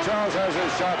Lorenzo Charles has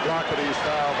his shot blocked, but he's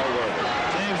fouled by Worthy.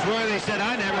 James Worthy said,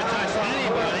 I never touched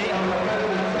anybody.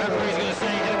 Referee's going to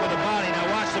say he hit it with the body. Now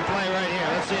watch the play right here.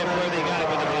 Let's see if Worthy got it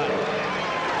with the body.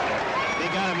 He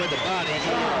got him with the body.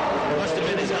 It must have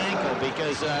been his ankle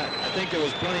because I think there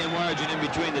was plenty of margin in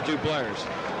between the two players.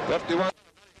 51.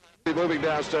 Moving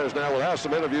downstairs now. We'll have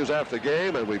some interviews after the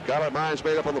game, and we've got our minds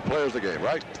made up on the players of the game,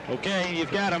 right? Okay,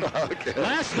 you've got them. Okay.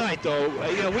 Last night, though,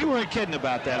 we weren't kidding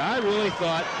about that. I really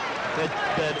thought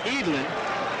that Edlin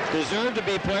deserved to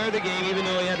be player of the game, even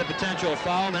though he had the potential of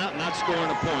fouling out and not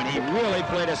scoring a point. He really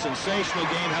played a sensational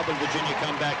game, helping Virginia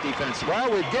come back defensively.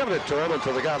 Well, we've given it to him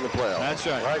until they got in the playoffs. That's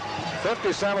right.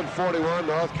 57-41,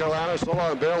 North Carolina. So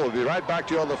long, Bill. We'll be right back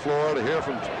to you on the floor to hear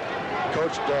from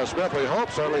Coach Smith. We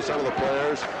hope certainly some of the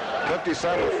players.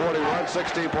 57-41,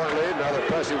 16-point lead. Another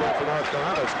pressing win for North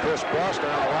Carolina. It's Chris Cross now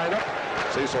in the lineup.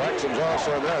 Cecil Exum's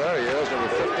also in there. There he is, number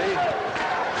 50,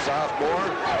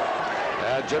 sophomore.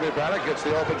 And Jimmy Braddock gets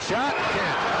the open shot.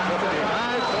 Can't.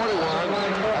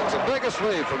 59-41. That's the biggest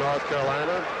lead for North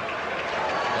Carolina.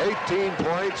 18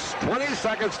 points, 20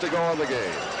 seconds to go in the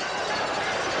game.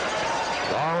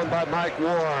 Followed by Mike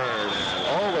Warren.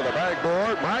 Over the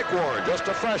backboard, Mike Warren, just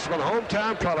a freshman,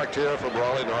 hometown product here from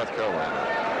Raleigh, North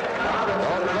Carolina.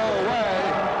 Don't go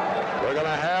away. We're going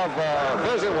to have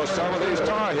a visit with some of these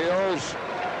Tar Heels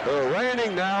who are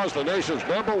reigning now as the nation's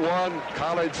 #1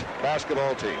 college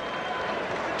basketball team.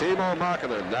 Timo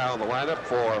Makinen now in the lineup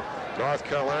for North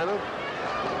Carolina.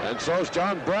 And so is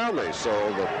John Brownlee. So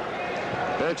the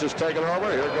bench is taken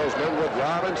over. Here goes Linwood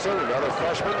Robinson, another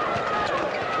freshman.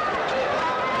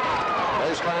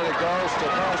 Baseline it goes to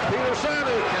Carlos Peterson.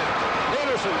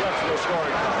 Peterson gets the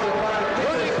scoring.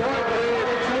 20-point lead.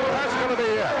 That's going to be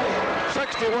it.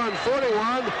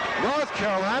 61-41. North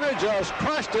Carolina just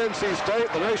crushed NC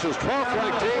State, the nation's 12th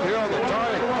ranked team here on the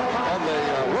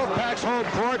Wolfpack's home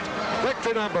court.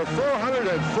 Victory number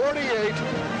 448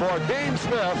 for Dean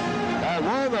Smith, and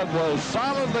one that was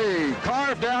solidly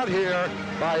carved out here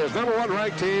by his #1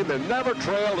 ranked team and never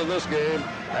trailed in this game,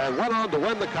 and went on to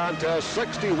win the contest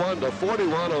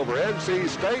 61-41 over NC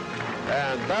State,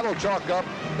 and that'll chalk up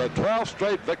the 12th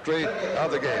straight victory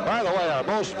of the game. By the way, our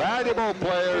most valuable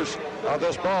players of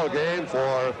this ball game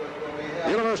for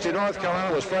University of North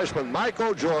Carolina was freshman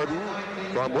Michael Jordan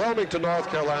from Wilmington, North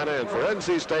Carolina, and for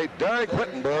NC State, Derek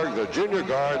Whittenburg, the junior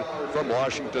guard from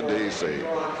Washington, D.C.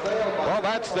 Well,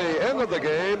 that's the end of the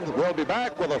game. We'll be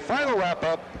back with a final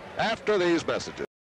wrap-up after these messages.